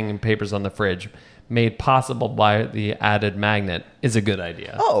fridge made possible by the added magnet is a good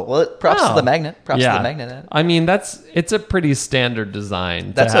idea. Oh, well, props to the magnet. Props to the magnet. I mean, it's a pretty standard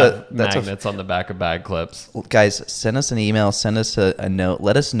design to have magnets on the back of bag clips. Guys, send us an email, send us a note.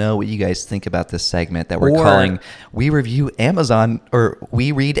 Let us know what you guys think about this segment that we're calling We Review Amazon, or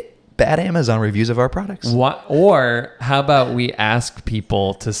We Read Bad Amazon Reviews of Our Products. Or how about we ask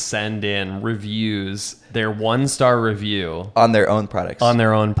people to send in reviews, their 1-star review on their own products. I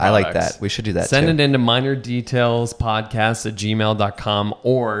like that. We should do that Send too. it into minordetailspodcast@gmail.com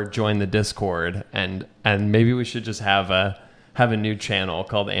or join the Discord, and maybe we should just have a new channel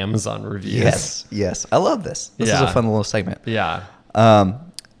called Amazon Reviews. Yes. I love this. This is a fun little segment. Yeah.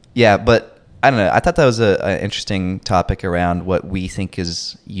 Yeah, but I don't know. I thought that was an interesting topic around what we think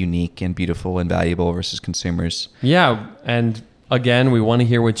is unique and beautiful and valuable versus consumers. Yeah, and again, we want to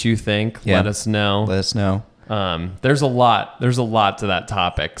hear what you think. Yeah. Let us know. There's a lot to that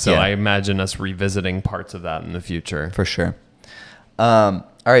topic, so I imagine us revisiting parts of that in the future. For sure. All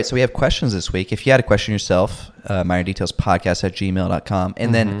right, so we have questions this week. If you had a question yourself, minordetailspodcast@gmail.com.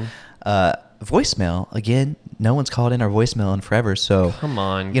 And then voicemail, again, no one's called in our voicemail in forever, so come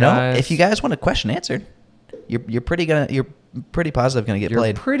on, guys. If you guys want a question answered, you're pretty positive gonna get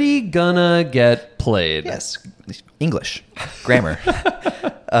played. You're pretty gonna get played. Yes, English grammar.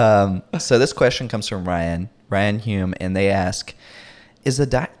 So this question comes from Ryan Hume, and they ask, is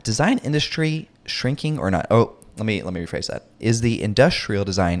the design industry shrinking or not? Oh, let me rephrase that. Is the industrial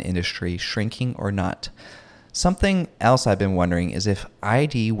design industry shrinking or not? Something else I've been wondering is if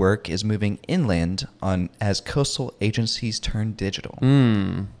ID work is moving inland as coastal agencies turn digital.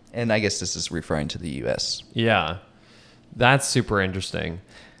 And I guess this is referring to the U.S. Yeah, that's super interesting.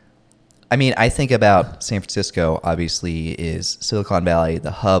 I mean, I think about San Francisco, obviously, is Silicon Valley,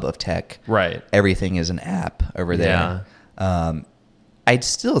 the hub of tech. Right. Everything is an app over there. Yeah. I'd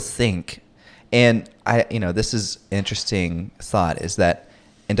still think, and this is an interesting thought, is that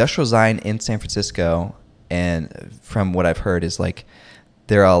industrial design in San Francisco, and from what I've heard, is like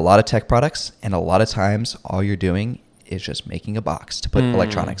there are a lot of tech products, and a lot of times all you're doing is just making a box to put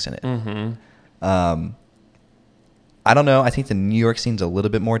electronics in it. Mm-hmm. I don't know. I think the New York scene's a little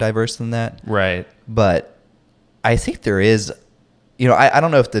bit more diverse than that. Right. But I think there is, I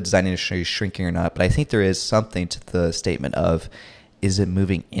don't know if the design industry is shrinking or not, but I think there is something to the statement of, is it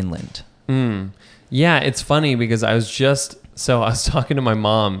moving inland? Yeah, it's funny because I was talking to my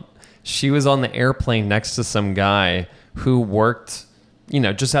mom. She was on the airplane next to some guy who worked,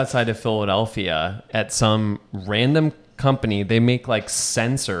 just outside of Philadelphia at some random company. They make like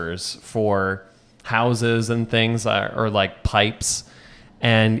sensors for houses and things, or like pipes.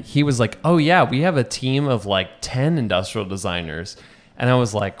 And he was like, oh yeah, we have a team of like 10 industrial designers. And I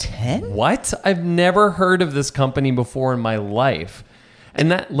was like, 10? What? I've never heard of this company before in my life. And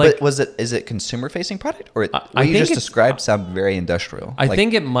that, like, but is it consumer facing product, or what you just described sound very industrial? I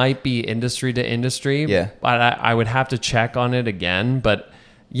think it might be industry to industry. Yeah. But I would have to check on it again. But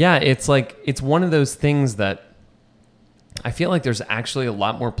yeah, it's one of those things that I feel like there's actually a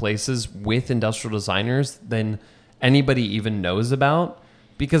lot more places with industrial designers than anybody even knows about,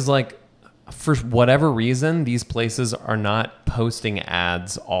 because like for whatever reason, these places are not posting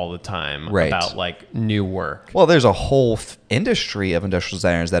ads all the time about like new work. Well, there's a whole industry of industrial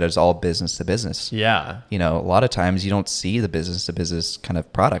designers that is all business to business. Yeah. You know, a lot of times you don't see the business to business kind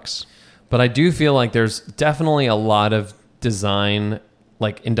of products. But I do feel like there's definitely a lot of design,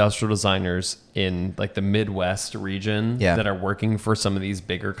 like industrial designers in like the Midwest region that are working for some of these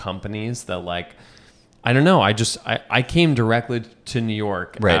bigger companies that like, I don't know. I came directly to New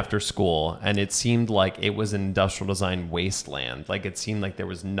York after school, and it seemed like it was an industrial design wasteland. Like it seemed like there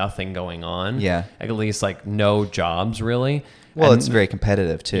was nothing going on. Yeah. At least like no jobs really. Well, and it's very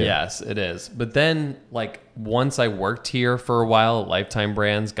competitive too. Yes, it is. But then like once I worked here for a while at Lifetime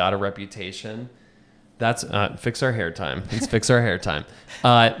Brands, got a reputation. That's fix our hair time. Let's fix our hair time.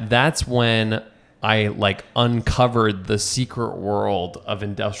 That's when I like uncovered the secret world of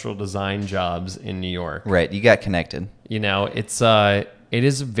industrial design jobs in New York. Right. You got connected. You know, it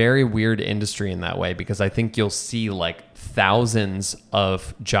is a very weird industry in that way, because I think you'll see like thousands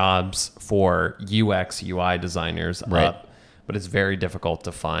of jobs for UX, UI designers up, but it's very difficult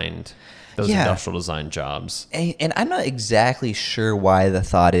to find those industrial design jobs. And I'm not exactly sure why the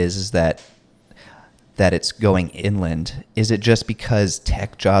thought is that it's going inland. Is it just because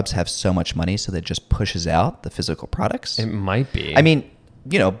tech jobs have so much money, so that just pushes out the physical products? It might be. I mean,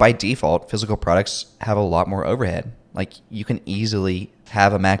 you know, by default, physical products have a lot more overhead. Like you can easily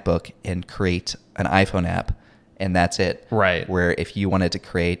have a MacBook and create an iPhone app, and that's it. Right. Where if you wanted to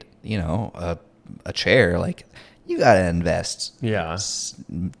create, you know, a chair, like you got to invest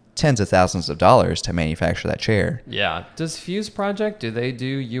tens of thousands of dollars to manufacture that chair. Yeah. Does Fuse Project, do they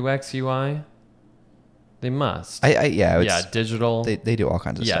do UX, UI? They must. Digital. They do all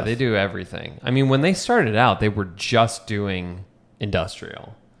kinds of stuff. Yeah, they do everything. I mean, when they started out, they were just doing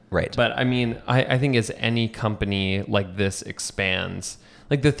industrial. Right. But I mean, I think as any company like this expands,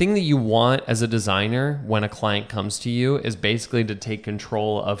 like the thing that you want as a designer when a client comes to you is basically to take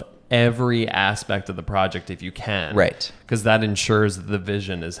control of every aspect of the project if you can. Right. Because that ensures that the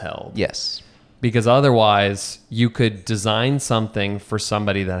vision is held. Yes. Because otherwise, you could design something for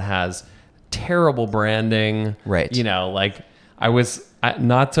somebody that has terrible branding. Right. You know, like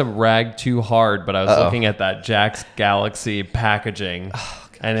not to rag too hard, but I was looking at that Jack's Galaxy packaging.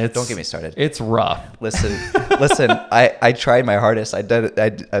 And don't get me started. It's rough. Listen. I tried my hardest. I've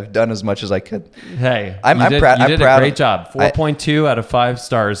done as much as I could. Hey, I'm proud. You did a great job. 4.2 out of 5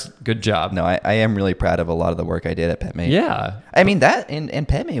 stars. Good job. No, I am really proud of a lot of the work I did at PetMate. Yeah. I mean that and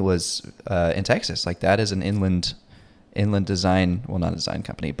PetMate was in Texas. Like that is an inland design. Well, not a design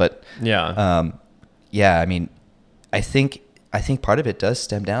company, but I mean, I think part of it does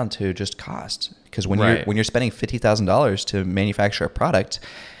stem down to just cost. Because when you're spending $50,000 to manufacture a product,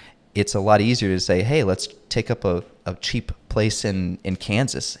 it's a lot easier to say, hey, let's take up a cheap place in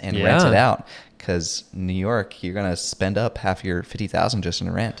Kansas and rent it out. Because New York, you're gonna spend up half your $50,000 just in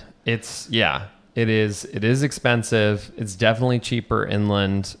rent. It is expensive. It's definitely cheaper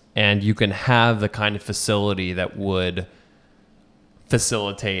inland, and you can have the kind of facility that would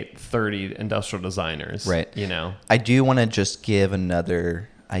facilitate 30 industrial designers. Right. You know, I do want to just give another,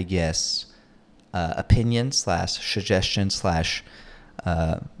 I guess, opinion / suggestion /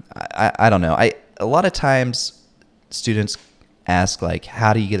 I don't know. A lot of times students ask like,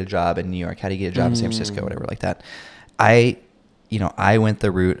 how do you get a job in New York? How do you get a job in San Francisco? Whatever like that. I went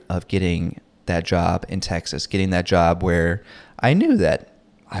the route of getting that job in Texas, getting that job where I knew that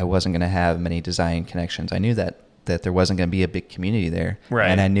I wasn't going to have many design connections. I knew that there wasn't going to be a big community there,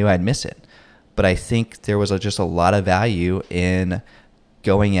 and I knew I'd miss it. But I think there was just a lot of value in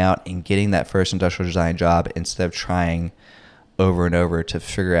going out and getting that first industrial design job instead of trying over and over to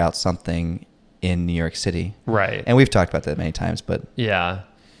figure out something in New York City. Right. And we've talked about that many times, but yeah.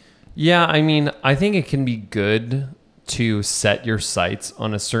 I mean, I think it can be good to set your sights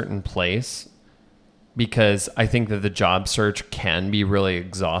on a certain place, because I think that the job search can be really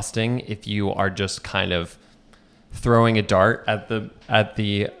exhausting if you are just kind of throwing a dart at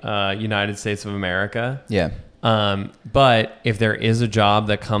the United States of America. Yeah. But if there is a job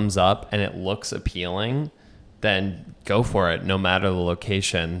that comes up and it looks appealing, then go for it, no matter the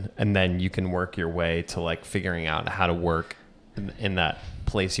location. And then you can work your way to like figuring out how to work in that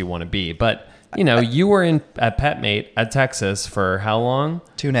place you want to be. But you know, you were at PetMate at Texas for how long?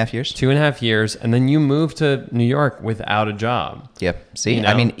 2.5 years. 2.5 years. And then you moved to New York without a job. Yep. See, you know?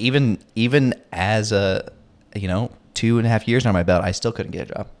 I mean, even as 2.5 years on my belt, I still couldn't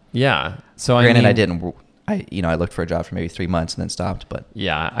get a job. Yeah. So granted, I didn't. I looked for a job for maybe 3 months and then stopped. But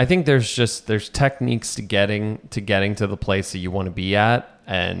yeah, I think there's techniques to getting to the place that you want to be at,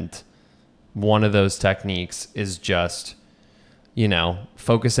 and one of those techniques is just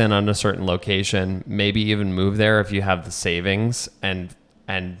focus in on a certain location, maybe even move there if you have the savings and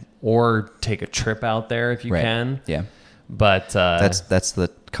or take a trip out there if you can. Yeah. But that's the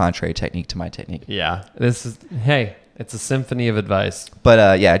contrary technique to my technique. Yeah. It's a symphony of advice. But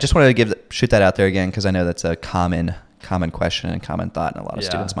I just wanted to shoot that out there again because I know that's a common question and common thought in a lot of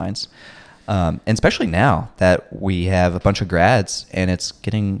students' minds. And especially now that we have a bunch of grads and it's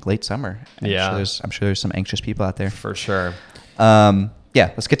getting late summer. I'm sure there's some anxious people out there. For sure.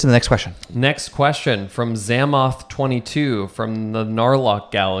 Let's get to the next question. Next question from Zamoth22 from the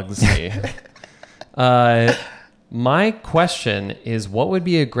Narlock Galaxy. My question is, what would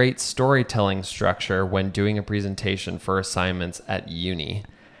be a great storytelling structure when doing a presentation for assignments at uni?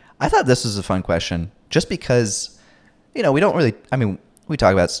 I thought this was a fun question just because, we don't really, we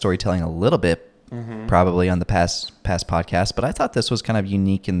talk about storytelling a little bit probably on the past podcast, but I thought this was kind of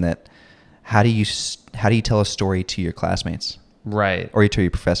unique in that how do you tell a story to your classmates? Right. Or to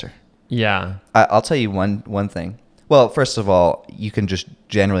your professor? Yeah. I'll tell you one thing. Well, first of all, you can just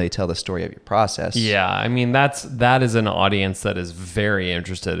generally tell the story of your process. Yeah, that is an audience that is very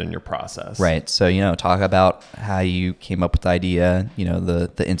interested in your process. Right. So, talk about how you came up with the idea,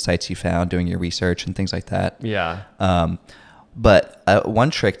 the insights you found doing your research and things like that. Yeah. But one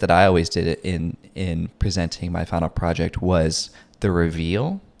trick that I always did in presenting my final project was the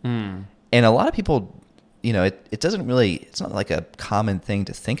reveal. And a lot of people, it's not like a common thing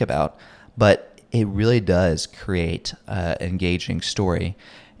to think about, but it really does create an engaging story.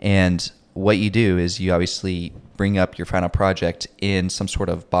 And what you do is you obviously bring up your final project in some sort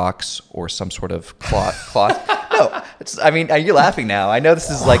of box or some sort of cloth. No, you're laughing now. I know this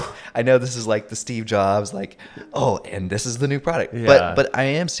is like the Steve Jobs, and this is the new product. Yeah. But I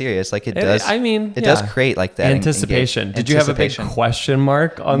am serious. It does create like that anticipation. Did you have a big question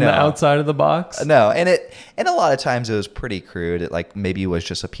mark on the outside of the box? No, and a lot of times it was pretty crude. It maybe was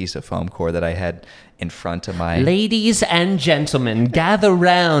just a piece of foam core that I had in front of my... Ladies and gentlemen, gather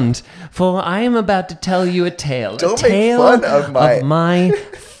round, for I am about to tell you a tale. Don't a tale make fun of my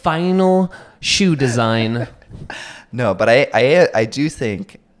final shoe design. No, but I do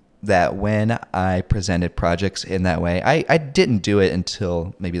think that when I presented projects in that way, I didn't do it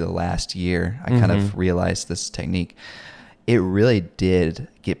until maybe the last year. I kind of realized this technique. It really did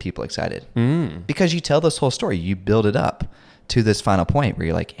get people excited because you tell this whole story. You build it up to this final point where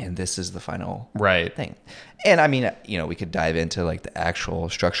you're like, and this is the final thing. And we could dive into the actual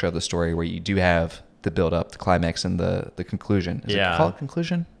structure of the story where you do have the build up, the climax, and the conclusion. Is it called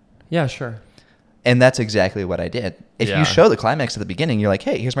conclusion? Yeah, sure. And that's exactly what I did. If you show the climax at the beginning, you're like,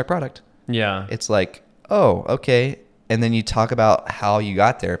 hey, here's my product. Yeah. It's like, oh, okay. And then you talk about how you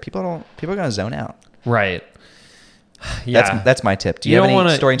got there. People are going to zone out. Right. Yeah. That's my tip. Do you have any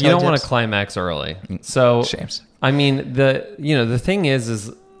storytelling tips? You don't want to climax early. So, James. The thing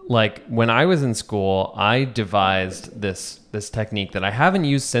is when I was in school, I devised this technique that I haven't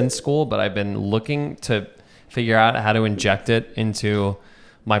used since school, but I've been looking to figure out how to inject it into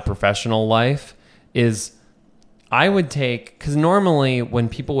my professional life. Is I would take, because normally when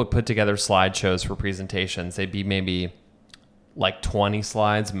people would put together slideshows for presentations, they'd be maybe 20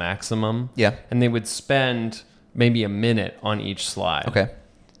 slides maximum. Yeah. And they would spend maybe a minute on each slide. Okay.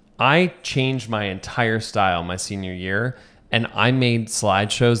 I changed my entire style my senior year, and I made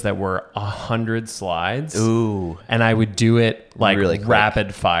slideshows that were 100 slides. Ooh. And I would do it really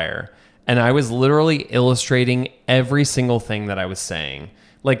rapid fire. And I was literally illustrating every single thing that I was saying.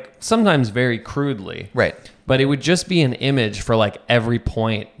 Sometimes very crudely. Right. But it would just be an image for every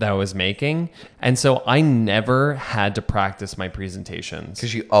point that I was making. And so I never had to practice my presentations.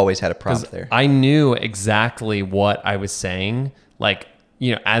 Because you always had a prompt there. I knew exactly what I was saying,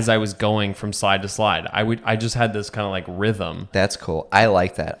 as I was going from slide to slide. I just had this kind of rhythm. That's cool. I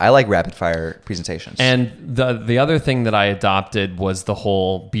like that. I like rapid fire presentations. And the other thing that I adopted was the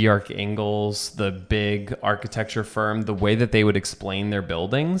whole Bjarke Ingels, the big architecture firm, the way that they would explain their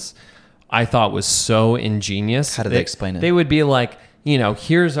buildings, I thought was so ingenious. How did they explain it? They would be like,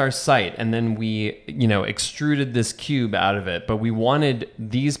 here's our site. And then we, extruded this cube out of it. But we wanted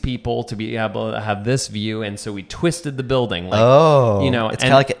these people to be able to have this view. And so we twisted the building. It's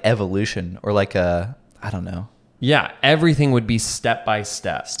kind of like an evolution or I don't know. Yeah. Everything would be step by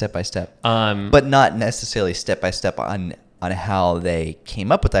step. Step by step. But not necessarily step by step on how they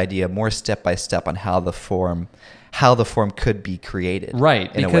came up with the idea, more step by step on how the form could be created.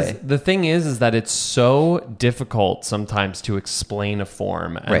 Right. Because the thing is that it's so difficult sometimes to explain a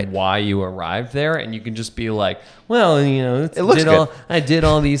form and why you arrived there. And you can just be like, well, it looks good. I did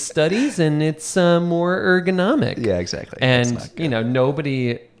all these studies and it's more ergonomic. Yeah, exactly. And,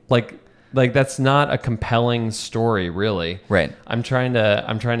 nobody Like that's not a compelling story, really. Right. I'm trying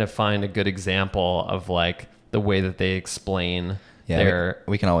to find a good example of like the way that they explain their.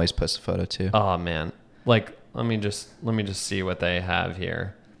 We can always post a photo too. Oh man, like let me just see what they have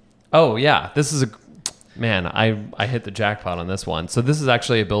here. Oh yeah, this is a man. I hit the jackpot on this one. So this is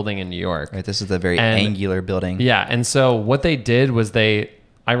actually a building in New York. Right. This is the very angular building. Yeah, and so what they did was I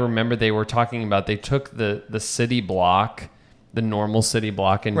remember they were talking about they took the city block, the normal city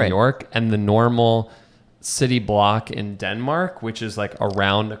block in New York, and the normal city block in Denmark, which is like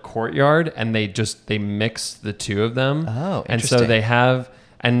around a courtyard, and they mixed the two of them. Oh, and interesting. so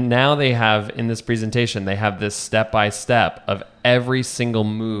now they have in this presentation, they have this step by step of every single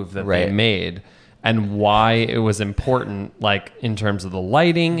move that they made and why it was important, like in terms of the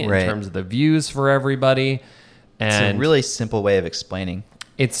lighting, in terms of the views for everybody. And it's a really simple way of explaining.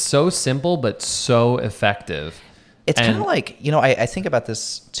 It's so simple, but so effective. It's kind of like, I think about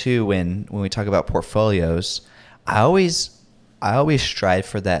this too when we talk about portfolios. I always strive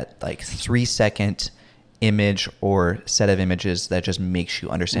for that like 3-second image or set of images that just makes you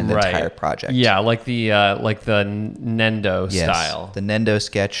understand the entire project. Yeah, like the Nendo style. The Nendo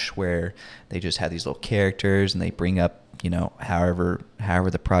sketch where they just have these little characters and they bring up, however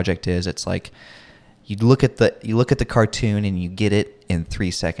the project is. It's like you look at the cartoon and you get it in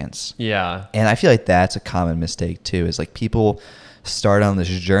 3 seconds. Yeah. And I feel like that's a common mistake too, is like people start on this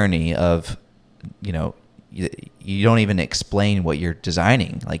journey of, you don't even explain what you're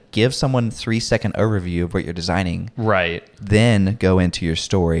designing. Like give someone 3-second overview of what you're designing. Right. Then go into your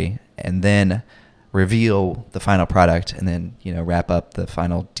story and then reveal the final product and then, wrap up the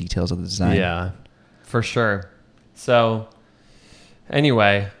final details of the design. Yeah, for sure. So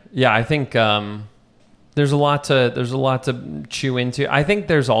anyway, yeah, I think, there's a lot to chew into. I think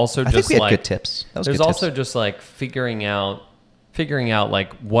there's also I think we had good tips. There's also just like figuring out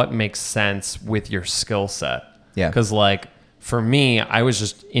like what makes sense with your skill set. Yeah. Because like for me, I was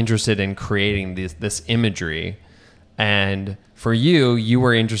just interested in creating this imagery, and for you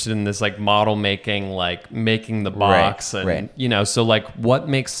were interested in this like model making, like making the box, and so like what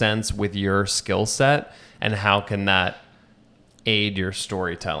makes sense with your skill set, and how can that aid your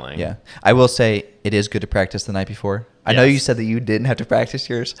storytelling? Yeah. I will say it is good to practice the night before. I know you said that you didn't have to practice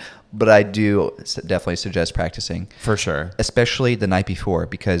yours, but I do definitely suggest practicing. For sure. Especially the night before,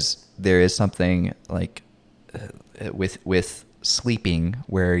 because there is something like with sleeping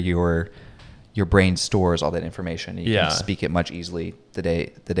where your brain stores all that information. You can speak it much easily the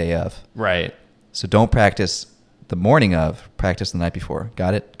day of. Right. So don't practice the morning of, practice the night before.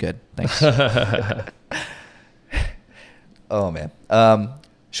 Got it? Good. Thanks. Oh man.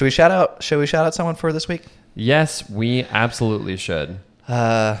 Should we shout out someone for this week? Yes, we absolutely should.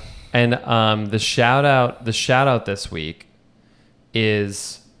 And the shout out this week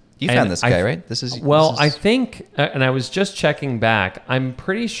is you found this guy, right? I think, and I was just checking back. I'm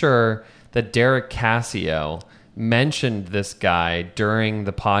pretty sure that Derek Cassio mentioned this guy during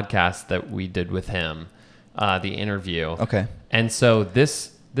the podcast that we did with him, the interview. Okay. And so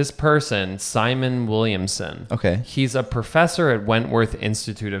this person, Simon Williamson, he's a professor at Wentworth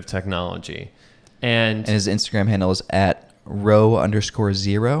Institute of Technology. And his Instagram handle is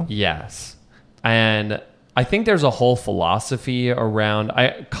 @row_0. Yes. And I think there's a whole philosophy around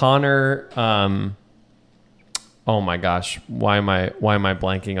Connor. Oh my gosh, why am I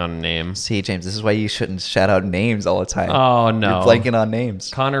blanking on a name? See, James, this is why you shouldn't shout out names all the time. Oh no, you're blanking on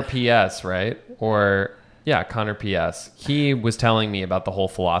names. Connor PS, right? Or yeah, Connor PS. He was telling me about the whole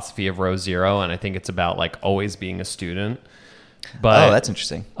philosophy of row zero, and I think it's about like always being a student. But that's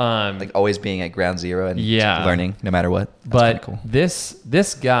interesting. Like always being at ground zero and learning no matter what. That's cool.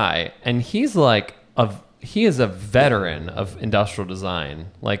 This guy, and he is a veteran of industrial design.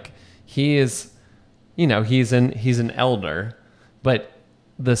 Like he is, he's an elder, but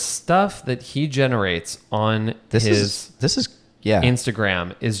the stuff that he generates on his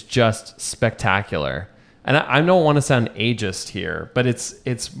Instagram is just spectacular. And I don't want to sound ageist here, but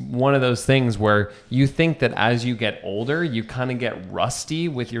it's one of those things where you think that as you get older, you kind of get rusty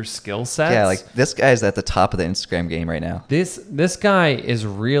with your skill sets. Yeah, like this guy's at the top of the Instagram game right now. This guy is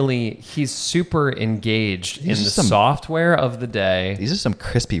he's super engaged in the software of the day. These are some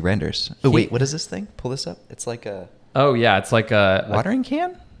crispy renders. Oh, wait, what is this thing? Pull this up. It's like a... Oh, yeah, it's like a... watering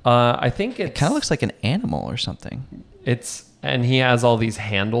can? I think it kind of looks like an animal or something. And he has all these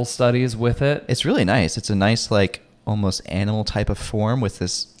handle studies with it. It's really nice. It's a nice, like, almost animal type of form with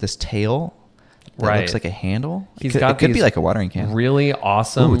this tail that looks like a handle. It could be like a watering can. Really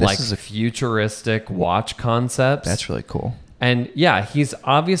awesome, futuristic watch concepts. That's really cool. And yeah, he's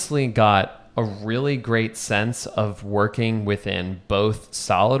obviously got a really great sense of working within both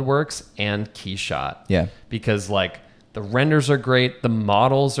SolidWorks and KeyShot. Yeah. Because like the renders are great, the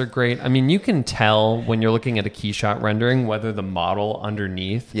models are great. I mean, you can tell when you're looking at a KeyShot rendering whether the model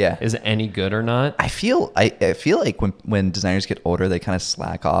underneath is any good or not. I feel like when designers get older, they kind of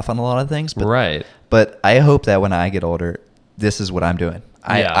slack off on a lot of things. But, right. But I hope that when I get older, this is what I'm doing.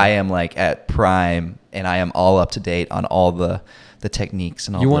 I am like at Prime, and I am all up to date on all the techniques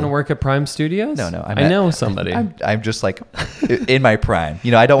and all. You want to work at Prime Studios? No. I know somebody. I'm just like in my prime.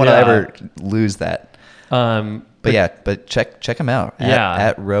 I don't want to ever lose that. But check him out.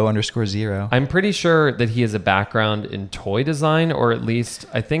 At row_0. I'm pretty sure that he has a background in toy design, or at least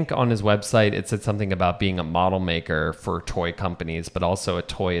I think on his website it said something about being a model maker for toy companies, but also a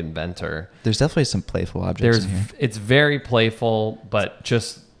toy inventor. There's definitely some playful objects in here. It's very playful, but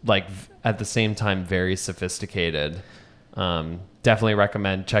just like at the same time very sophisticated. Definitely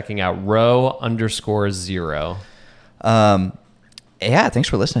recommend checking out row_0. Yeah, thanks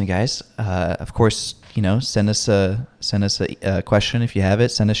for listening, guys. Of course, send us a question if you have it.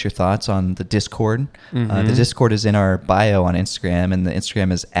 Send us your thoughts on the Discord. The Discord is in our bio on Instagram, and the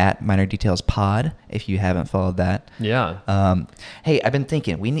Instagram is @MinorDetailsPod. If you haven't followed that, hey, I've been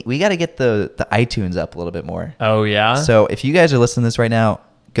thinking we got to get the iTunes up a little bit more. Oh yeah. So if you guys are listening to this right now,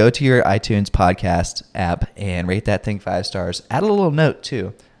 go to your iTunes podcast app and rate that thing 5 stars. Add a little note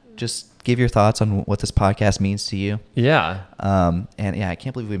too. Just give your thoughts on what this podcast means to you. Yeah. And yeah, I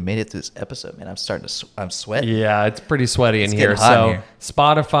can't believe we made it through this episode, man. I'm sweating. Yeah, it's pretty sweaty in here. Hot so in here.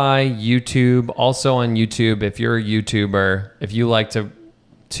 Spotify, YouTube, also on YouTube. If you're a YouTuber, if you like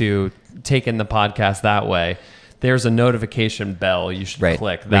to take in the podcast that way, there's a notification bell you should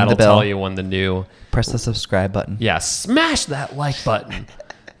click. That'll tell you when the new. Press the subscribe button. Yeah, smash that like button.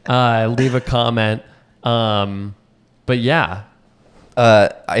 Leave a comment. But yeah.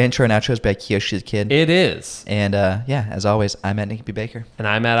 Intro and outro is by Kiyoshi the Kid. It is. And as always, I'm at Nicky B. Baker. And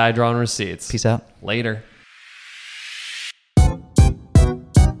I'm at I Draw on Receipts. Peace out. Later.